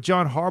till you hear what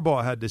John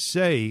Harbaugh had to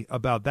say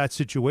about that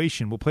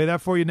situation. We'll play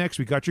that for you next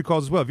week. Got your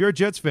calls as well. If you're a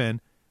Jets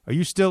fan, are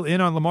you still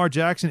in on Lamar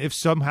Jackson if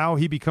somehow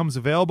he becomes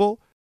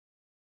available?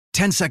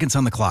 10 seconds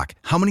on the clock.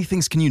 How many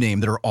things can you name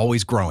that are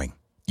always growing?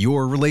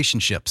 Your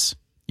relationships,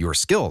 your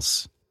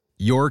skills,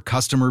 your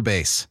customer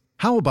base.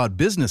 How about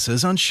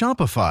businesses on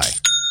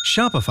Shopify?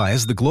 Shopify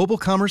is the global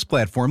commerce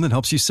platform that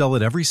helps you sell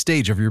at every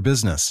stage of your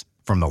business.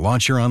 From the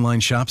launch your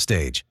online shop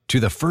stage, to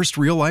the first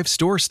real-life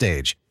store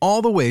stage,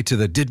 all the way to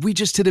the did we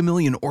just hit a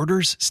million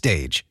orders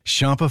stage.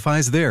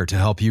 Shopify's there to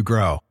help you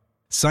grow.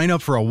 Sign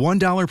up for a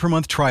 $1 per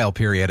month trial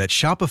period at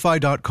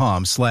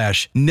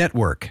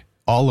shopify.com/network,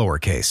 all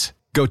lowercase.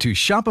 Go to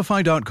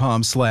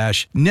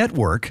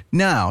shopify.com/network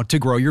now to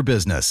grow your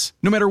business,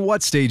 no matter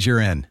what stage you're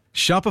in.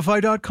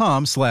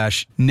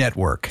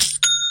 Shopify.com/network.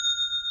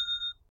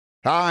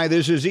 Hi,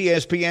 this is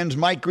ESPN's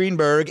Mike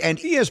Greenberg, and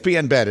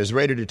ESPN Bet is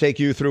ready to take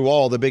you through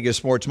all the biggest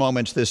sports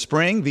moments this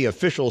spring. The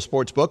official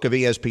sports book of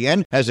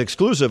ESPN has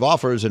exclusive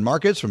offers and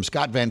markets from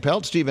Scott Van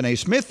Pelt, Stephen A.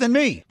 Smith, and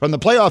me. From the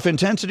playoff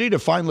intensity to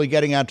finally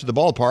getting out to the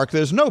ballpark,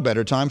 there's no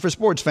better time for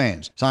sports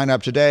fans. Sign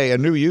up today,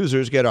 and new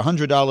users get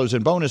 $100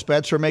 in bonus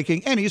bets for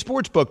making any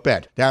sportsbook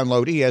bet.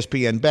 Download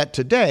ESPN Bet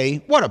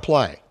today. What a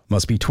play.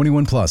 Must be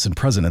 21 plus and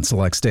present in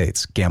select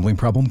states. Gambling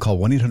problem? Call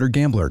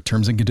 1-800-GAMBLER.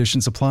 Terms and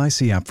conditions apply.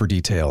 See app for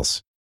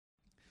details.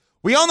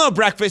 We all know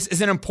breakfast is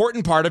an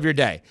important part of your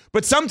day,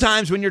 but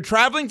sometimes when you're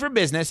traveling for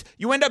business,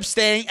 you end up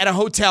staying at a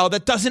hotel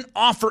that doesn't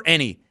offer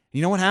any.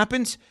 You know what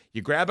happens?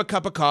 You grab a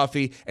cup of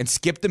coffee and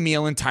skip the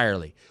meal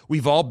entirely.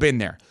 We've all been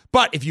there.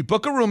 But if you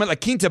book a room at La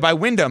Quinta by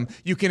Wyndham,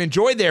 you can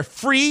enjoy their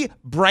free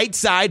Bright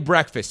Side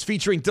breakfast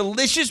featuring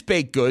delicious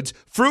baked goods,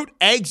 fruit,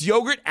 eggs,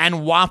 yogurt,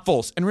 and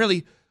waffles. And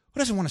really, who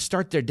doesn't want to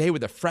start their day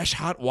with a fresh,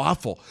 hot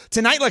waffle?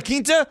 Tonight, La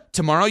Quinta,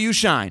 tomorrow you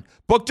shine.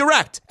 Book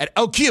direct at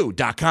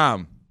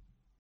lq.com.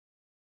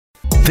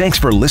 Thanks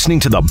for listening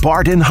to the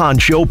Bart and Hahn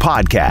Show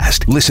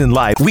podcast. Listen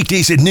live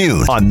weekdays at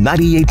noon on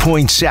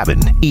 98.7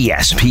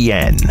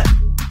 ESPN.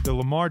 The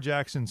Lamar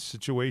Jackson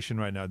situation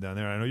right now down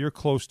there, I know you're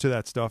close to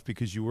that stuff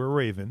because you were a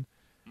Raven.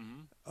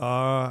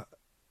 Mm-hmm.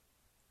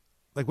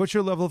 What's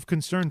your level of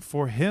concern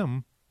for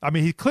him? I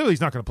mean,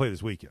 he's not going to play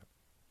this weekend,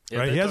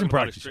 right? He hasn't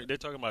practiced. They're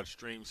talking about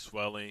extreme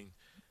swelling.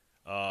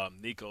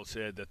 Nico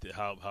said that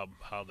how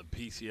the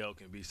PCL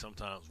can be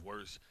sometimes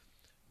worse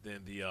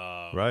than the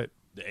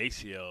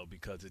ACL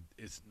because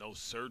it's no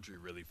surgery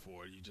really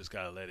for it. You just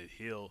got to let it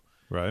heal.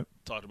 Right.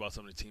 Talked about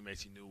some of the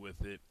teammates he knew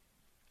with it.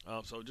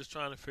 So just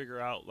trying to figure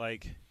out, I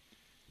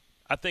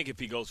think if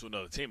he goes to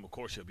another team, of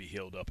course he'll be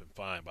healed up and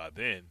fine by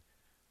then.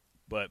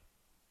 But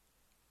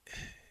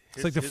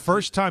it's like the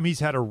first time he's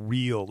had a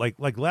real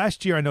like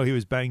last year. I know he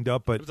was banged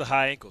up, but it was a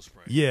high ankle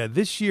sprain. Yeah,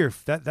 this year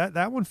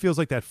that one feels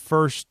like the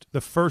first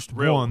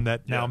real one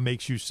that now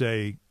makes you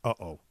say,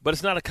 "Uh-oh." But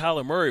it's not a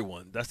Kyler Murray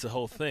one. That's the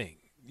whole thing.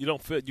 You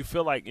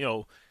feel like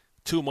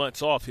 2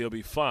 months off he'll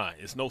be fine.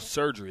 It's no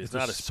surgery. It's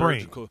not a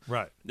surgical.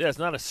 Right. Yeah, it's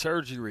not a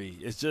surgery.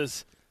 It's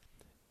just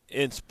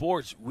in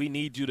sports we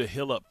need you to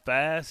heal up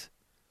fast.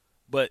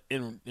 But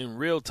in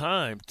real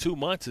time, 2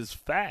 months is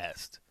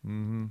fast.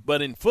 Mm-hmm.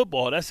 But in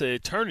football, that's an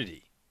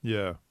eternity.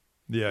 Yeah.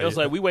 Yeah. It's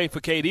like we wait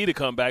for KD to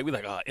come back. We're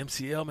like,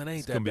 MCL, man,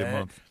 ain't that bad. It's going to be a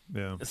month.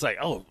 Yeah. It's like,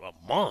 a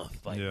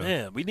month.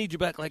 Man, we need you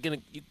back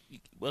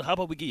well, how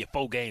about we give you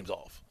 4 games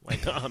off?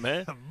 Like,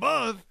 man. A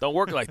month? Don't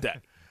work like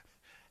that.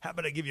 How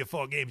about I give you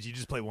 4 games? You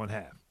just play one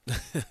half.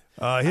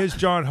 Here's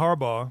John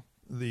Harbaugh,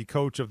 the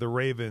coach of the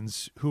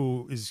Ravens,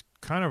 who is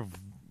kind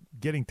of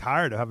getting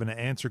tired of having to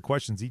answer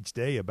questions each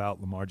day about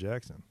Lamar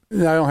Jackson. I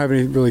don't have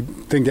any really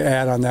thing to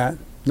add on that.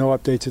 No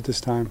updates at this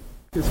time.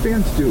 As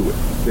fans do it,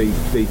 they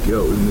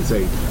go and they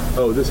say,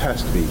 oh, this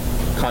has to be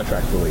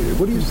contract related.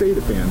 What do you say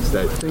to fans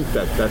that think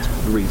that that's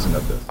the reason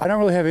of this? I don't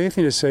really have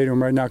anything to say to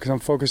them right now because I'm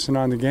focusing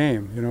on the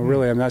game.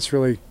 Really, that's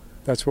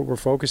what we're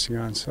focusing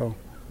on. So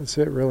that's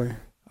it, really.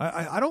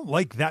 I don't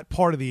like that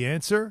part of the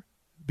answer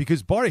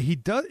because Barty, he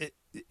does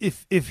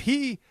if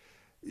he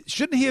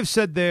shouldn't he have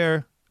said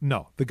there,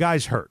 no, the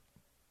guy's hurt,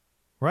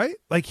 right?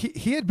 Like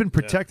he had been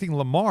protecting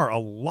Lamar a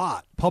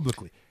lot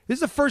publicly. This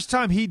is the first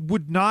time he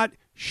would not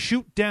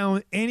shoot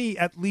down any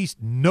at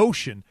least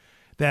notion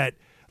that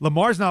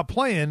Lamar's not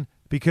playing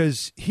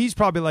because he's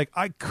probably like,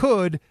 I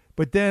could,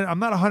 but then I'm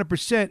not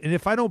 100%, and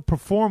if I don't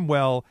perform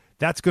well,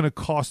 that's going to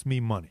cost me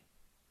money.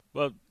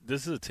 Well,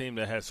 this is a team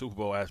that has Super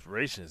Bowl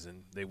aspirations,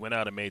 and they went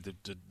out and made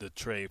the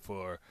trade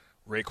for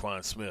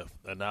Raekwon Smith,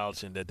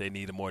 acknowledging that they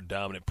need a more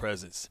dominant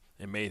presence,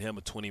 and made him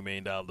a $20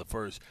 million, the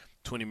first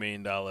 $20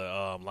 million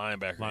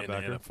linebacker in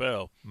the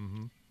NFL.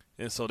 Mm-hmm.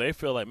 And so they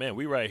feel like, man,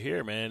 we right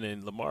here, man,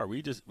 and Lamar,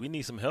 we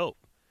need some help.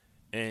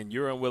 And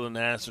you're unwilling to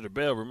answer the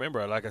bell.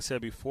 Remember, like I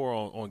said before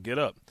on Get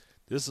Up,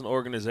 this is an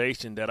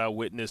organization that I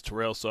witnessed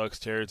Terrell Suggs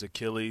tear his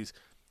Achilles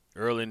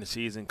early in the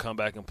season, come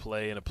back and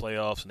play in the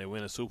playoffs, and they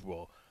win a Super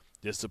Bowl.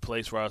 This is the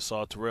place where I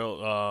saw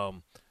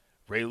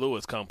Ray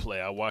Lewis come play.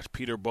 I watched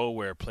Peter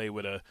Boulware play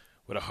with a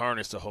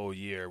harness the whole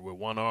year with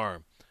one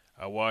arm.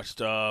 I watched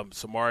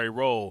Samari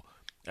Rolle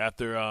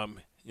after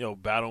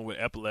battling with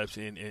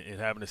epilepsy and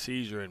having a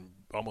seizure and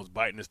almost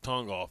biting his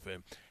tongue off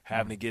and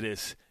having to get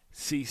his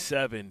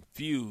C7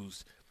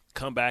 fused,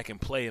 come back and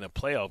play in a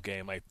playoff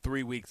game like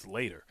 3 weeks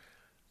later.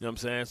 You know what I'm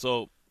saying?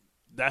 So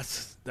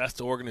that's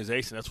the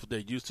organization. That's what they're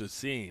used to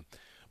seeing.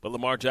 But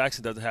Lamar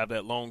Jackson doesn't have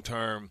that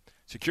long-term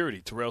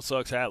security. Terrell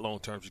Suggs had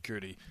long-term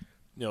security.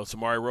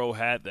 Samari Rolle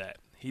had that.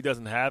 He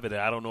doesn't have it.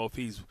 I don't know if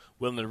he's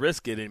willing to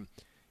risk it. And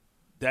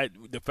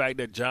the fact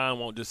that John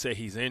won't just say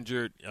he's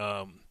injured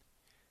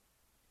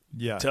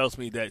tells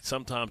me that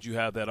sometimes you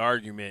have that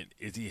argument.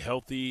 Is he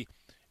healthy?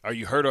 Are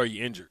you hurt or are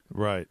you injured?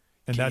 Right.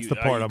 And that's the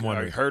part I'm wondering.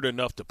 Are you hurt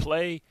enough to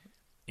play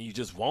and you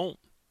just won't?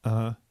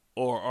 Uh-huh.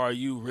 Or are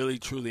you really,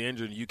 truly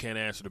injured and you can't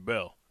answer the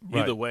bell?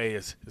 Right. Either way,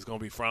 it's going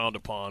to be frowned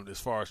upon as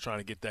far as trying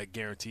to get that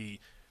guaranteed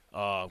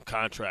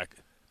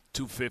contract,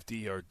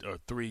 $250 or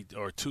 $3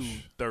 or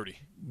 $230.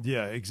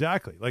 Yeah,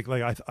 exactly. Like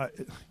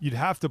you'd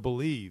have to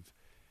believe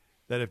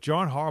that if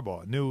John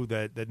Harbaugh knew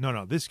that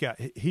no, this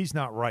guy, he's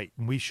not right,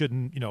 and we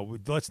shouldn't,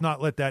 let's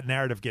not let that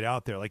narrative get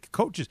out there. Like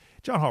coaches,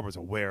 John Harbaugh's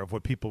aware of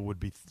what people would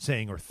be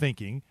saying or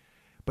thinking,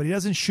 but he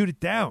doesn't shoot it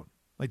down.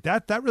 Like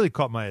that really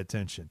caught my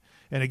attention.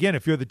 And again,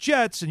 if you're the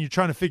Jets and you're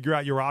trying to figure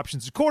out your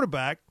options as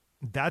quarterback,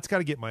 that's got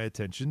to get my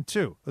attention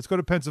too. Let's go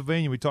to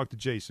Pennsylvania. We talked to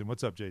Jason.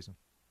 What's up, Jason?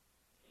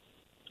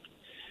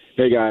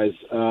 Hey, guys.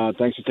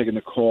 Thanks for taking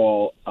the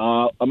call.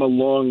 I'm a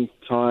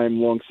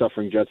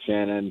long-suffering Jets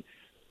fan, and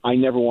I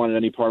never wanted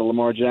any part of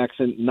Lamar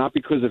Jackson, not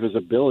because of his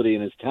ability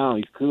and his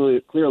talent.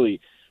 He's clearly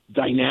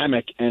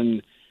dynamic,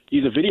 and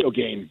he's a video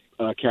game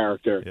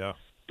character. Yeah.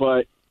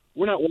 But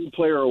we're not one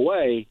player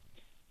away,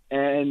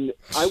 and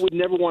I would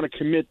never want to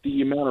commit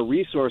the amount of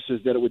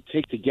resources that it would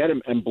take to get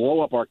him and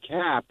blow up our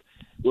cap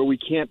where we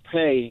can't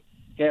pay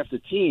half the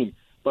team.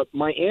 But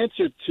my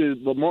answer to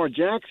Lamar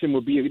Jackson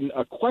would be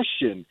a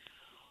question.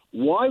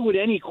 Why would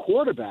any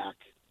quarterback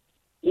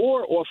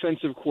or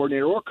offensive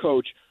coordinator or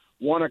coach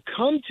want to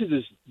come to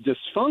this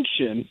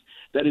dysfunction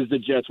that is the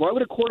Jets? Why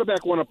would a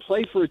quarterback want to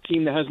play for a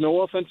team that has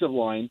no offensive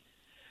line?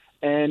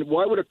 And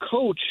why would a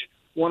coach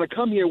want to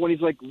come here when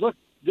he's like, look,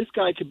 this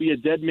guy could be a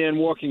dead man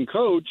walking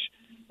coach,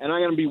 and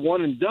I'm going to be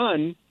one and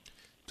done?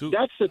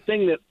 That's the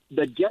thing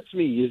that gets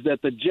me, is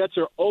that the Jets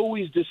are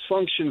always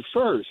dysfunction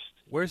first.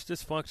 Where's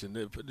dysfunction?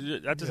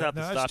 I just have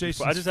to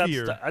stop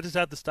you. I just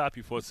have to stop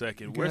you for a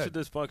second. Where's the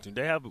dysfunction?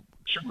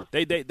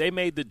 They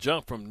made the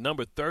jump from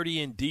number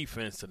 30 in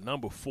defense to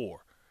number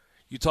 4.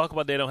 You talk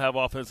about they don't have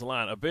offensive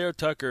line. Avera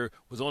Tucker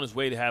was on his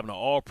way to having an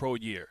all-pro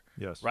year.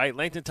 Yes. Right?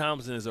 Langston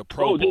Thompson is a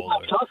Pro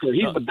Bowler. Tucker,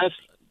 he's the best.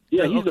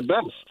 Yeah, he's the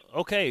best.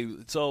 Okay,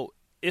 so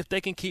if they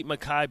can keep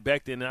Mekhi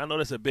Becton, and I know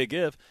that's a big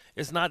if,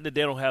 it's not that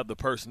they don't have the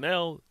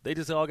personnel. They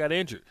just all got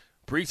injured.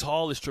 Breece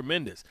Hall is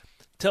tremendous.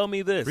 Tell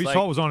me this. Breece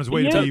Hall was on his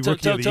way to be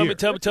Rookie of the Year.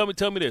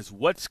 Tell me this.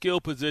 What skill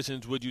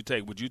positions would you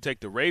take? Would you take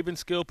the Ravens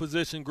skill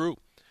position group,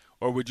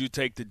 or would you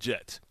take the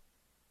Jets?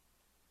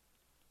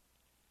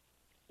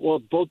 Well,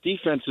 both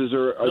defenses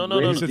are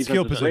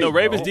skill position. No,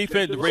 Ravens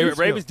defense.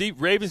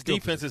 Ravens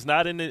defense is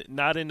not in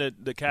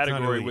the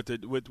category with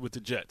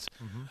the Jets.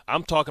 Mm-hmm.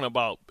 I'm talking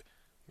about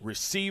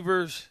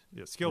receivers,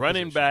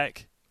 running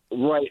back.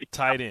 Right,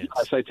 tight ends.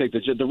 Yes, I take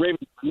the Ravens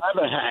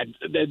never had.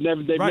 They've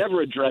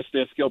never addressed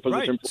their skill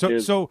position.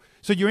 Right. So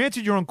you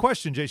answered your own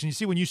question, Jason. You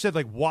see, when you said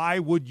why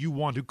would you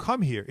want to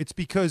come here? It's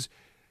because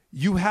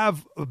you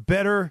have a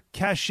better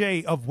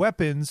cachet of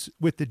weapons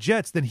with the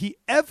Jets than he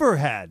ever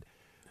had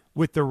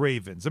with the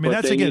Ravens. I mean,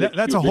 that's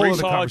a whole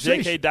other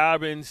conversation. J.K.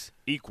 Dobbins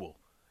equal.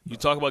 You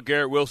talk about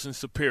Garrett Wilson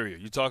superior.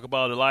 You talk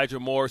about Elijah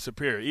Moore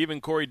superior.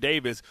 Even Corey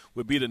Davis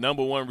would be the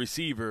number 1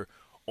 receiver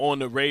on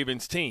the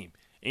Ravens team.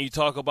 And you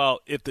talk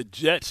about if the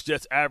Jets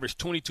just averaged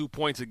 22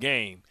 points a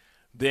game,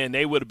 then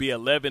they would be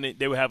 11.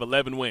 They would have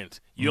 11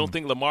 wins. You don't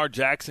think Lamar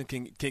Jackson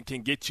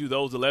can get you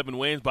those 11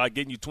 wins by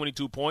getting you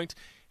 22 points?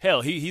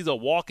 Hell, he's a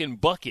walking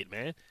bucket,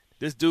 man.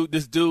 This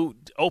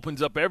dude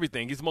opens up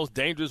everything. He's the most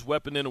dangerous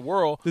weapon in the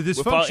world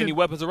without any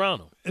weapons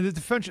around him. And the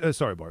dysfunction,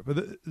 sorry, Bart, but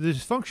the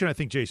dysfunction I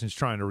think Jason's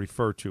trying to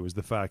refer to is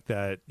the fact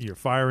that you're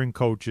firing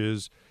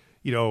coaches.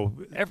 The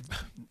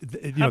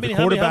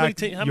quarterback,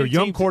 your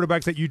young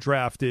quarterback that you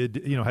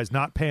drafted, has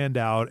not panned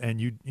out, and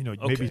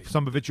maybe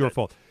some of it's your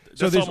fault.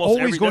 So there's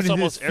always going to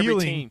be this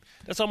feeling.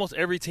 That's almost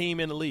every team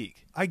in the league.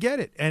 I get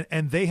it,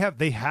 and they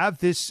have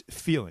this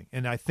feeling,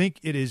 and I think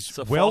it is It's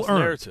a well false earned.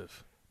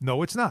 narrative.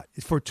 No, it's not.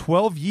 For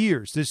 12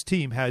 years, this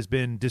team has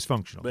been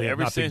dysfunctional. But They have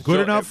ever not been since good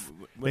Joe- enough.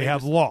 when They they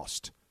have just-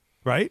 lost.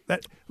 Right?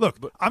 Look,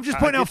 I'm just I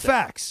pointing get out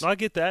that. facts. No, I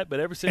get that, but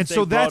ever since And they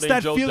so brought that's in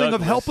that Joe feeling of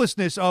Douglas-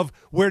 helplessness of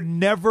we're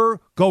never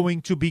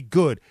going to be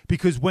good.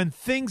 Because when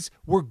things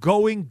were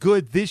going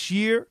good this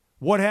year,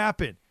 what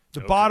happened?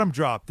 The bottom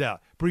dropped out.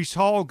 Breece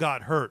Hall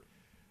got hurt.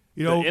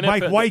 You know, The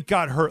Mike NFL White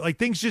got hurt. Like,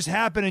 things just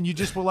happen, and you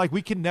just were like,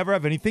 we can never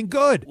have anything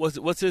good.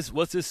 What's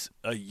this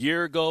a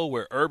year ago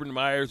where Urban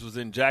Myers was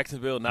in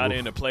Jacksonville, not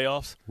in the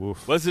playoffs?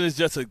 Wasn't this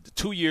just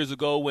 2 years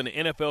ago when the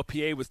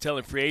NFLPA was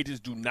telling free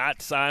agents do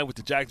not sign with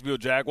the Jacksonville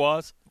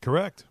Jaguars?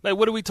 Correct. Like,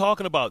 what are we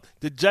talking about?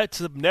 The Jets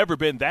have never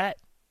been that.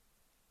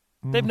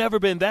 They've never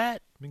been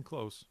that. Been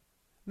close.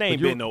 They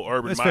ain't But been no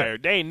Urban that's Meyer. fair.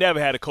 They ain't never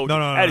had a coach.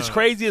 No. As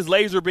crazy as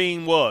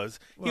Laserbeam was,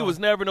 he was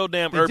never no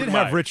damn They Urban did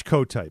Meyer. have Rich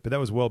Kotite, but that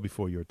was well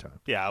before your time.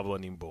 Yeah, I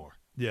wasn't even born.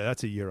 Yeah,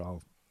 that's a year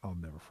I'll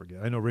never forget.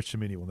 I know Rich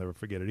Cimini will never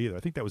forget it either.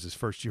 I think that was his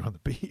first year on the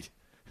beat.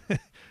 What you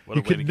a way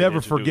to could get never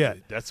introduced. forget.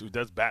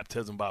 That's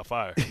baptism by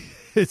fire.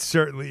 It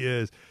certainly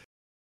is.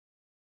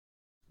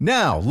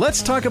 Now,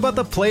 let's talk about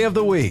the play of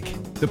the week.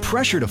 The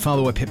pressure to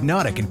follow up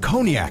Hypnotic and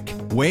Cognac,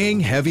 weighing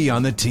heavy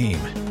on the team.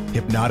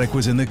 Hypnotic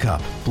was in the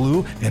cup,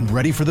 blue, and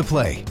ready for the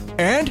play.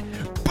 And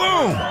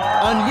boom!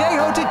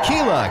 Añejo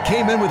Tequila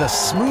came in with a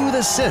smooth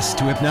assist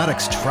to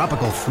Hypnotic's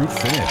tropical fruit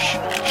finish.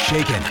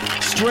 Shaken,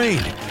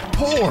 strained,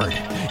 poured.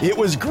 It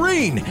was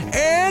green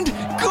and good!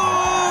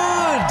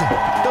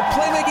 The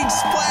playmaking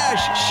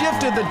splash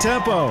shifted the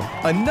tempo.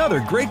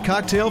 Another great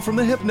cocktail from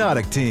the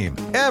Hypnotic team.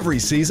 Every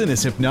season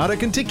is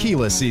Hypnotic and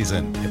Tequila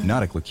season.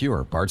 Hypnotic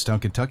Liqueur,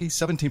 Bardstown, Kentucky,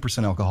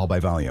 17% alcohol by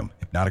volume.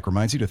 Hypnotic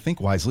reminds you to think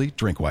wisely,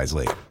 drink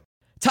wisely.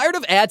 Tired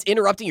of ads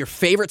interrupting your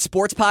favorite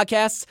sports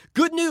podcasts?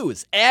 Good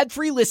news!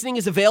 Ad-free listening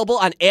is available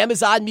on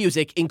Amazon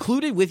Music,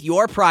 included with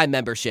your Prime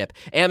membership.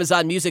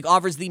 Amazon Music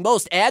offers the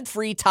most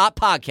ad-free top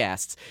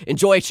podcasts.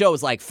 Enjoy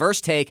shows like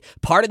First Take,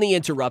 Pardon the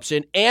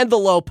Interruption, and The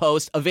Low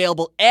Post,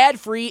 available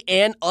ad-free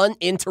and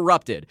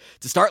uninterrupted.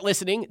 To start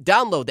listening,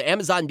 download the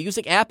Amazon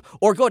Music app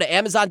or go to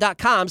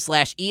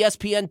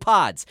amazon.com/ESPN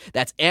Pods.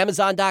 That's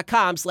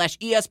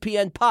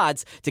amazon.com/ESPN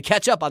Pods to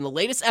catch up on the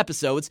latest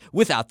episodes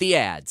without the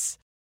ads.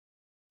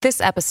 This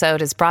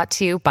episode is brought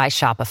to you by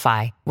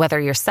Shopify.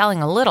 Whether you're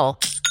selling a little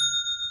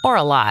or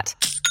a lot,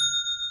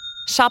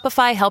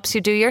 Shopify helps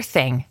you do your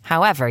thing,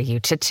 however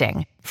you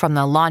cha-ching. From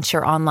the launch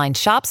your online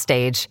shop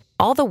stage,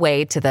 all the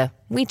way to the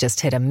we just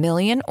hit 1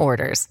 million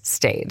orders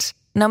stage.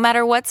 No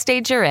matter what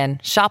stage you're in,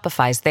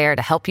 Shopify's there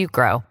to help you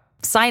grow.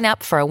 Sign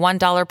up for a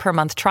 $1 per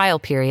month trial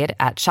period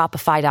at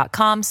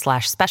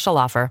shopify.com/special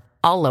offer,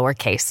 all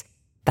lowercase.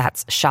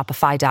 That's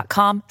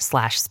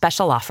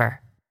shopify.com/special offer.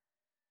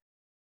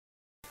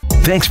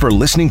 Thanks for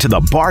listening to the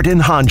Bart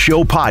and Hahn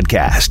Show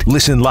podcast.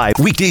 Listen live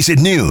weekdays at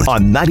noon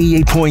on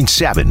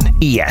 98.7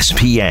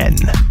 ESPN.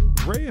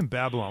 Ray in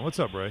Babylon. What's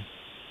up, Ray?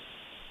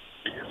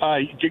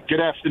 Good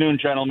afternoon,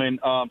 gentlemen.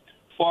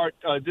 Bart,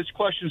 this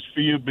question's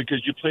for you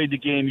because you played the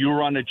game. You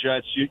were on the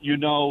Jets. You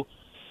know,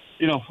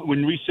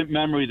 in recent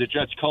memory, the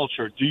Jets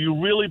culture. Do you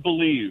really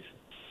believe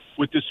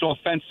with this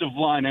offensive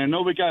line? And I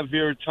know we got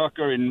Vera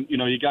Tucker and,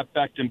 you got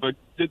Becton, but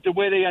the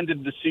way they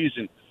ended the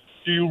season,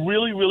 do you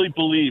really, really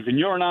believe, and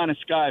you're an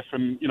honest guy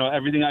from,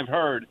 everything I've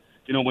heard,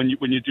 when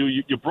you do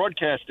your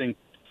broadcasting,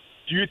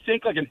 do you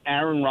think like an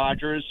Aaron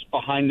Rodgers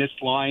behind this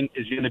line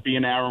is going to be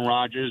an Aaron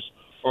Rodgers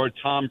or a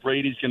Tom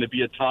Brady's going to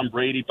be a Tom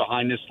Brady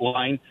behind this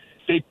line?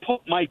 They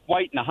put Mike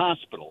White in the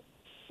hospital.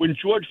 When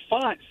George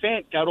Fant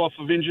got off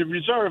of injured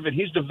reserve and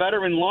he's the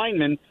veteran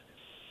lineman,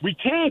 we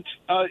tanked.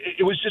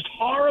 It was just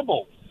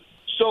horrible.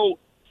 So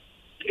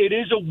it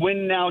is a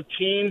win-now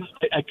team.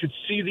 I could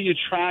see the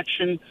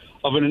attraction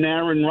of an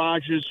Aaron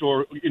Rodgers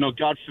or,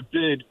 God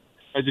forbid,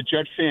 as a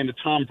Jet fan, to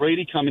Tom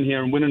Brady coming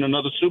here and winning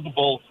another Super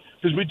Bowl,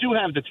 because we do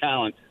have the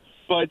talent.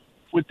 But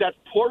with that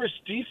porous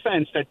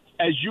defense that,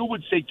 as you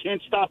would say,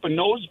 can't stop a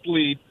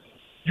nosebleed,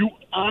 you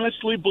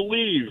honestly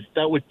believe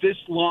that with this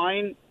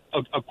line,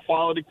 a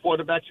quality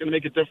quarterback's going to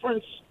make a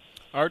difference?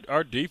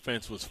 Our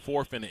defense was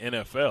fourth in the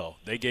NFL.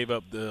 They gave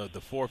up the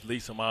fourth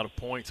least amount of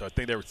points. I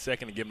think they were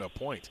second in giving up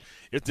points.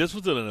 This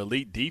was an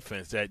elite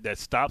defense that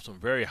stopped some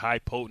very high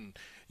potent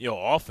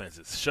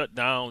offenses. Shut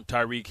down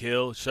Tyreek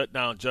Hill, shut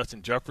down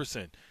Justin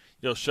Jefferson,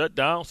 shut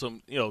down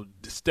some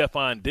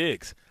Stephon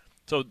Diggs.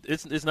 So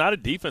it's not a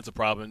defensive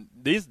problem.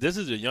 This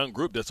is a young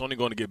group that's only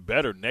going to get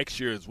better next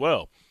year as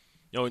well.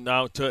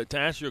 Now to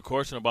answer your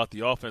question about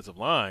the offensive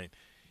line,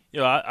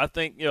 I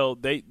think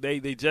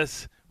they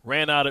just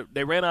ran out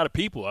of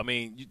people. I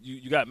mean,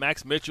 you got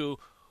Max Mitchell,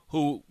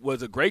 who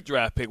was a great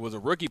draft pick, was a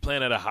rookie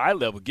playing at a high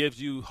level,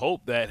 gives you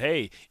hope that,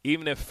 hey,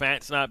 even if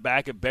Fant's not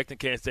back and Becton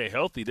can't stay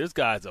healthy, this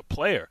guy's a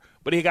player.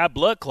 but he got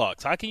blood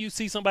clots. How can you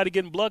see somebody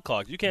getting blood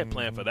clots? You can't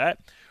plan for that,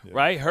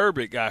 right?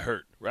 Herbert got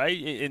hurt, right?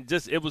 And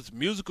just it was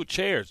musical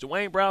chairs.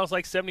 Dwayne Brown's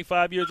like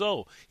 75 years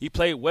old. He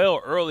played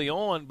well early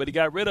on, but he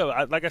got rid of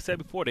it. Like I said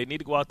before, they need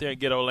to go out there and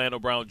get Orlando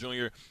Brown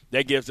Jr.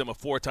 That gives them a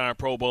 4-time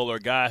Pro Bowler, a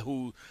guy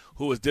who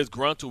is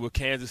disgruntled with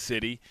Kansas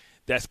City,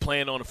 that's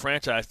playing on a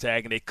franchise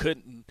tag, and they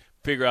couldn't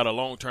figure out a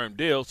long-term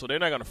deal, so they're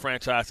not going to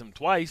franchise him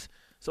twice.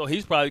 So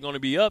he's probably going to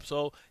be up.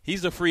 So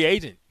he's a free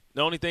agent.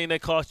 The only thing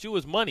that costs you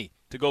is money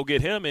to go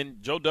get him,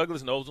 and Joe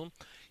Douglas knows him.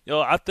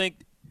 I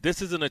think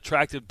this is an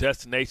attractive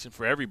destination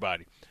for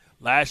everybody.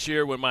 Last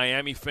year when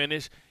Miami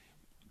finished,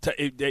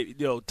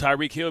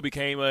 Tyreek Hill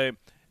became a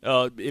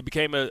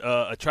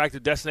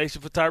attractive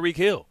destination for Tyreek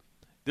Hill.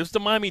 This is the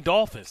Miami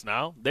Dolphins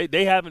now.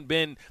 They haven't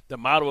been the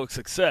model of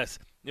success,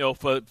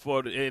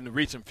 for in the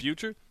recent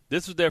future.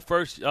 This was their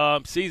first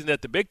season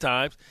at the big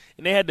times,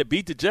 and they had to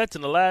beat the Jets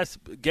in the last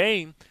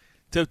game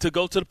to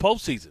go to the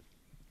postseason.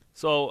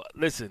 So,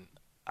 listen,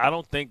 I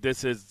don't think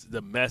this is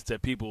the mess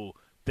that people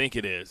think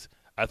it is.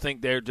 I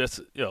think they're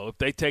just, if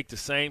they take the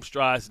same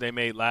strides they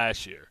made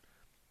last year,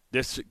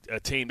 this is a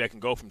team that can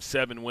go from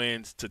 7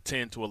 wins to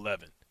 10 to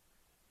 11.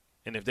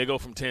 And if they go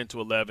from 10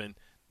 to 11,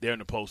 they're in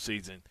the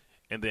postseason,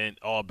 and then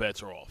all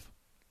bets are off.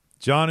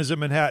 John is in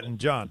Manhattan.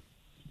 John.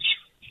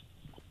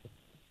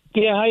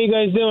 Yeah, how you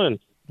guys doing?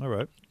 All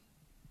right.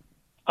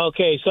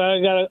 Okay, so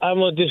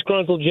I'm a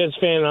disgruntled Jets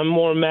fan. I'm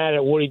more mad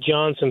at Woody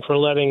Johnson for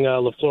letting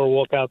LaFleur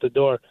walk out the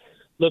door.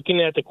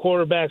 Looking at the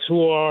quarterbacks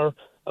who are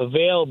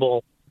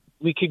available,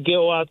 we could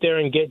go out there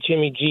and get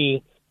Jimmy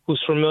G,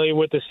 who's familiar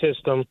with the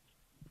system.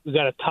 We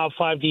got a top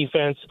 5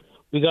 defense.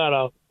 We got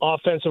a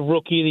offensive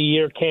rookie of the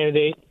year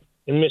candidate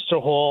in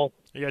Mr. Hall.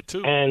 You got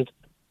 2. And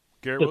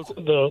Garrett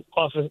Wilson.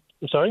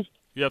 I'm sorry?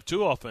 You have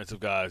 2 offensive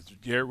guys.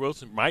 Garrett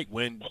Wilson might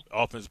win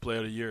Offensive Player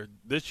of the Year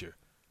this year.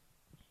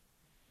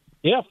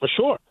 Yeah, for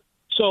sure.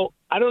 So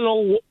I don't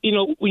know,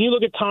 when you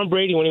look at Tom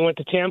Brady when he went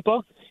to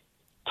Tampa,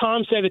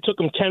 Tom said it took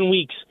him 10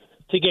 weeks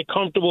to get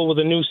comfortable with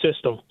a new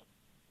system.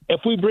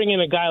 If we bring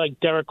in a guy like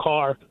Derek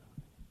Carr,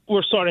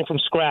 we're starting from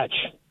scratch.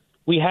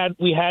 We had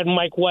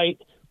Mike White,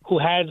 who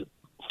had a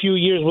few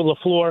years with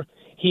LaFleur.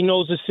 He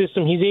knows the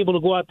system. He's able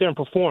to go out there and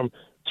perform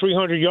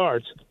 300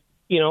 yards.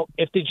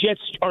 If the Jets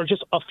are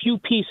just a few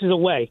pieces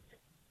away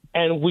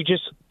and we're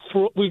just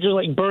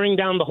like burning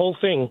down the whole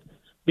thing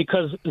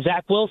because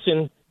Zach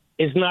Wilson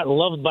is not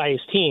loved by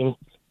his team.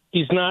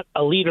 He's not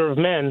a leader of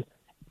men,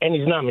 and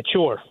he's not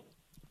mature.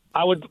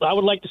 I would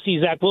like to see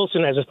Zach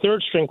Wilson as a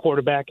third-string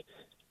quarterback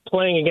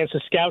playing against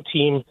a scout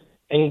team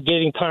and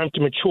getting time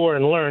to mature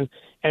and learn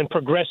and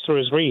progress through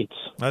his reads.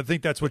 I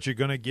think that's what you're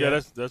going to get.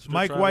 Yeah, that's what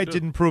Mike White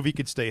didn't prove he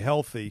could stay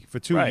healthy for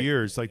 2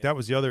 years. Like, that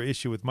was the other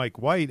issue with Mike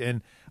White.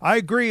 And I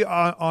agree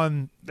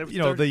on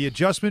the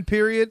adjustment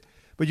period,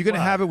 but you're going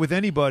to have it with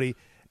anybody.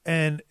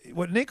 And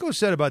what Nico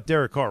said about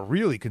Derek Carr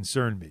really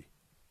concerned me.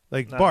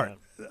 Bart.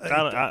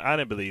 I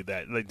didn't believe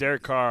that. Like,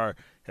 Derek Carr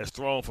has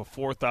thrown for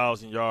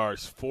 4,000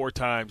 yards 4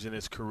 times in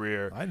his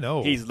career. I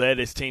know. He's led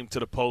his team to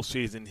the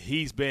postseason.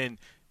 He's been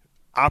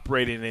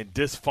operating in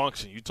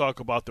dysfunction. You talk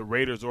about the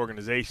Raiders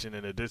organization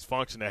and the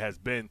dysfunction that has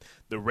been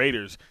the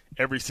Raiders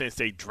ever since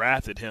they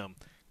drafted him.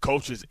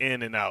 Coaches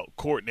in and out,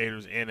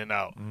 coordinators in and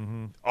out,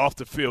 off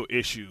the field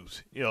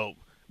issues,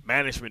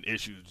 management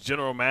issues,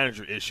 general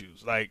manager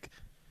issues. Like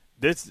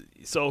this,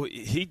 so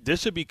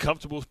this should be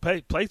comfortable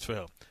place for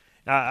him.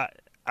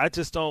 I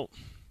just don't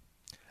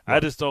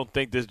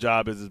think this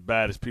job is as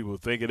bad as people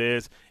think it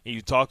is. And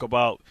you talk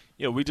about,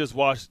 we just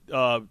watched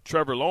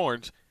Trevor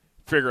Lawrence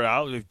figure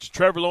out. If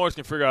Trevor Lawrence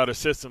can figure out a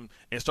system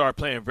and start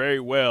playing very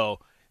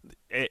well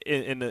at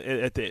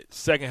the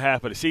second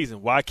half of the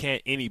season, why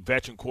can't any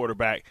veteran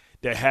quarterback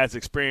that has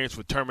experience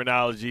with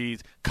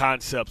terminologies,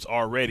 concepts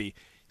already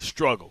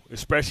struggle,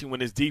 especially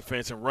when his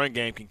defense and run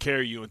game can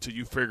carry you until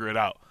you figure it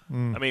out?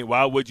 I mean,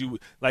 why would you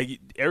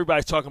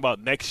everybody's talking about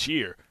next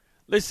year.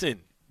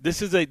 Listen,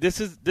 this ain't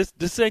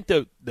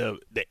the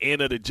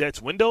end of the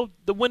Jets window.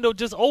 The window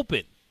just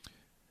opened.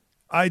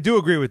 I do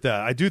agree with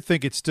that. I do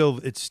think it's still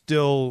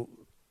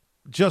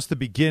just the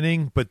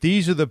beginning, but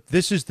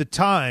this is the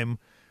time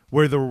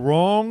where the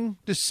wrong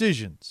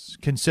decisions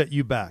can set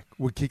you back,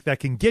 that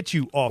can get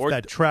you off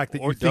that track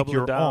that you think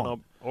you're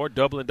on. Or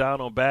doubling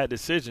down on bad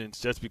decisions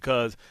just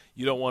because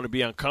you don't want to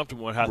be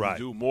uncomfortable and have to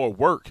do more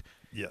work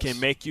can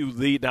make you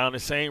lead down the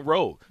same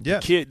road. Yeah.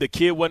 The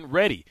kid wasn't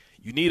ready.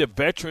 You need a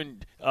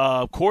veteran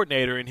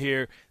coordinator in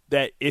here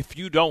that if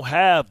you don't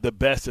have the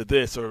best of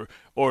this or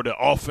the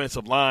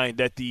offensive line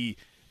that the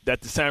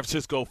San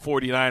Francisco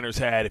 49ers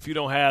had, if you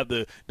don't have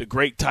the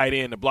great tight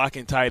end, the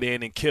blocking tight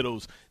end and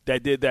Kittles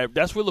that did that,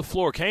 that's where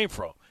LaFleur came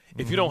from.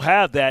 If you don't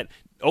have that,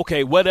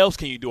 okay, what else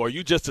can you do? Are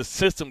you just a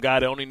system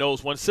guy that only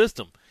knows one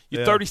system?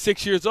 You're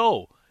 36 years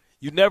old.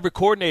 You never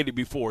coordinated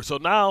before. So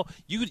now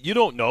you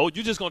don't know.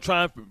 You're just going to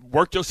try and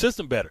work your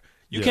system better.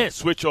 You can't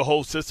switch your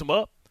whole system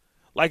up.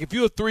 Like if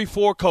you're a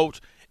 3-4 coach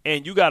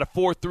and you got a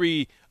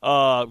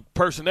 4-3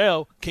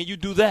 personnel, can you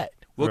do that?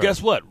 Well,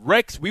 guess what?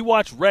 We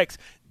watched Rex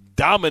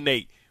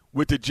dominate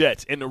with the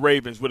Jets and the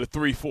Ravens with a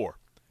 3-4.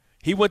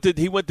 He went to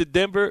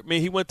Denver. I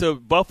mean, he went to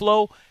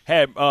Buffalo.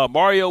 Had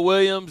Mario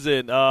Williams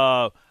and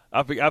I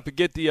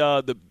forget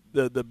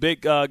the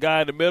big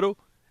guy in the middle.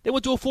 They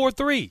went to a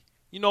 4-3.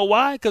 You know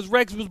why? Because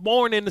Rex was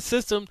born in the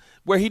system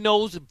where he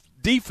knows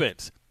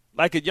defense.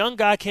 Like a young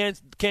guy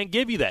can't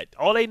give you that.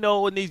 All they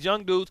know in these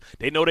young dudes,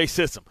 they know their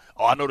system.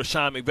 Oh, I know the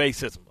Sean McVay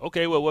system.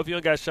 Okay, well, what if you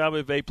don't got Sean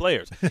McVay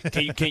players?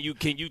 Can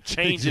you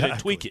change it and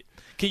tweak it?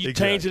 Can you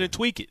change it and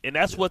tweak it? And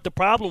that's what the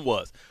problem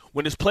was.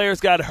 When his players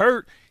got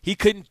hurt, he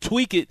couldn't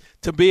tweak it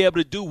to be able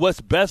to do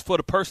what's best for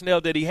the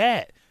personnel that he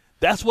had.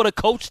 That's what a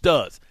coach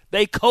does.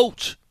 They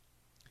coach.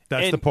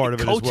 That's the part of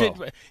it as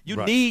well. You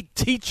need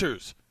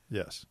teachers.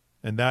 Yes.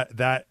 And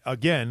that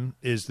again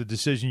is the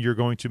decision you're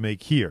going to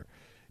make here.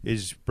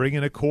 Is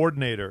bringing a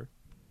coordinator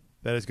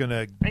that is going to.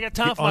 I ain't got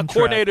time for my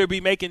coordinator to be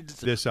making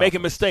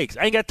mistakes.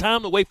 I ain't got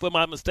time to wait for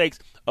my mistakes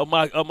of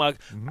my.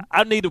 Mm-hmm.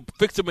 I need to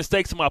fix the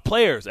mistakes of my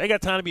players. I ain't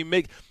got time to be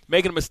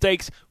making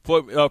mistakes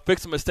for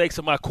fixing mistakes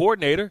of my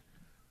coordinator.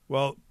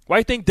 Well, why do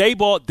you think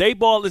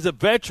Dayball is a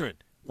veteran?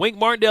 Wink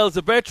Martindale is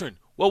a veteran.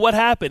 Well, what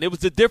happened? It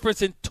was the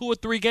difference in 2 or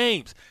 3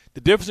 games.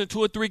 The difference in 2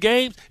 or 3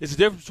 games is the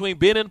difference between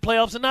being in the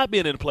playoffs and not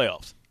being in the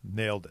playoffs.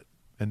 Nailed it.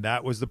 And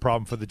that was the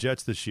problem for the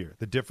Jets this year.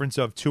 The difference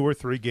of 2 or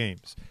 3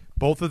 games.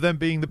 Both of them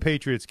being the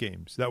Patriots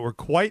games that were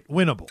quite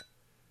winnable.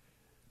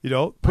 You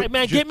know, hey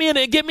man, get me in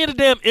the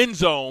damn end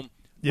zone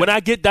when I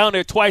get down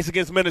there twice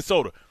against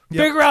Minnesota.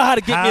 Figure out how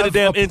to get me in the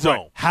damn end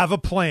zone. Have a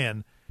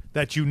plan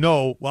that you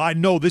know, well, I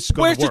know this is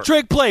going to work. Where's the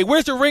trick play?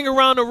 Where's the ring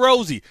around the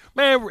Rosie?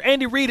 Man,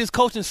 Andy Reid is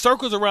coaching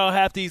circles around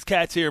half these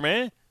cats here,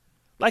 man.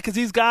 Like, because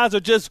these guys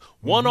are just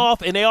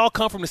one-off, and they all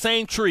come from the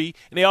same tree,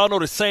 and they all know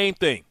the same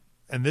thing.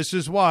 And this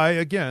is why,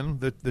 again,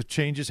 the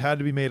changes had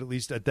to be made at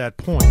least at that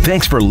point.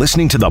 Thanks for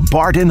listening to the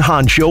Bart and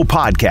Hahn Show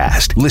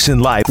podcast. Listen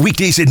live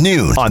weekdays at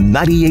noon on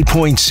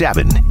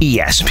 98.7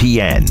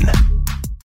 ESPN.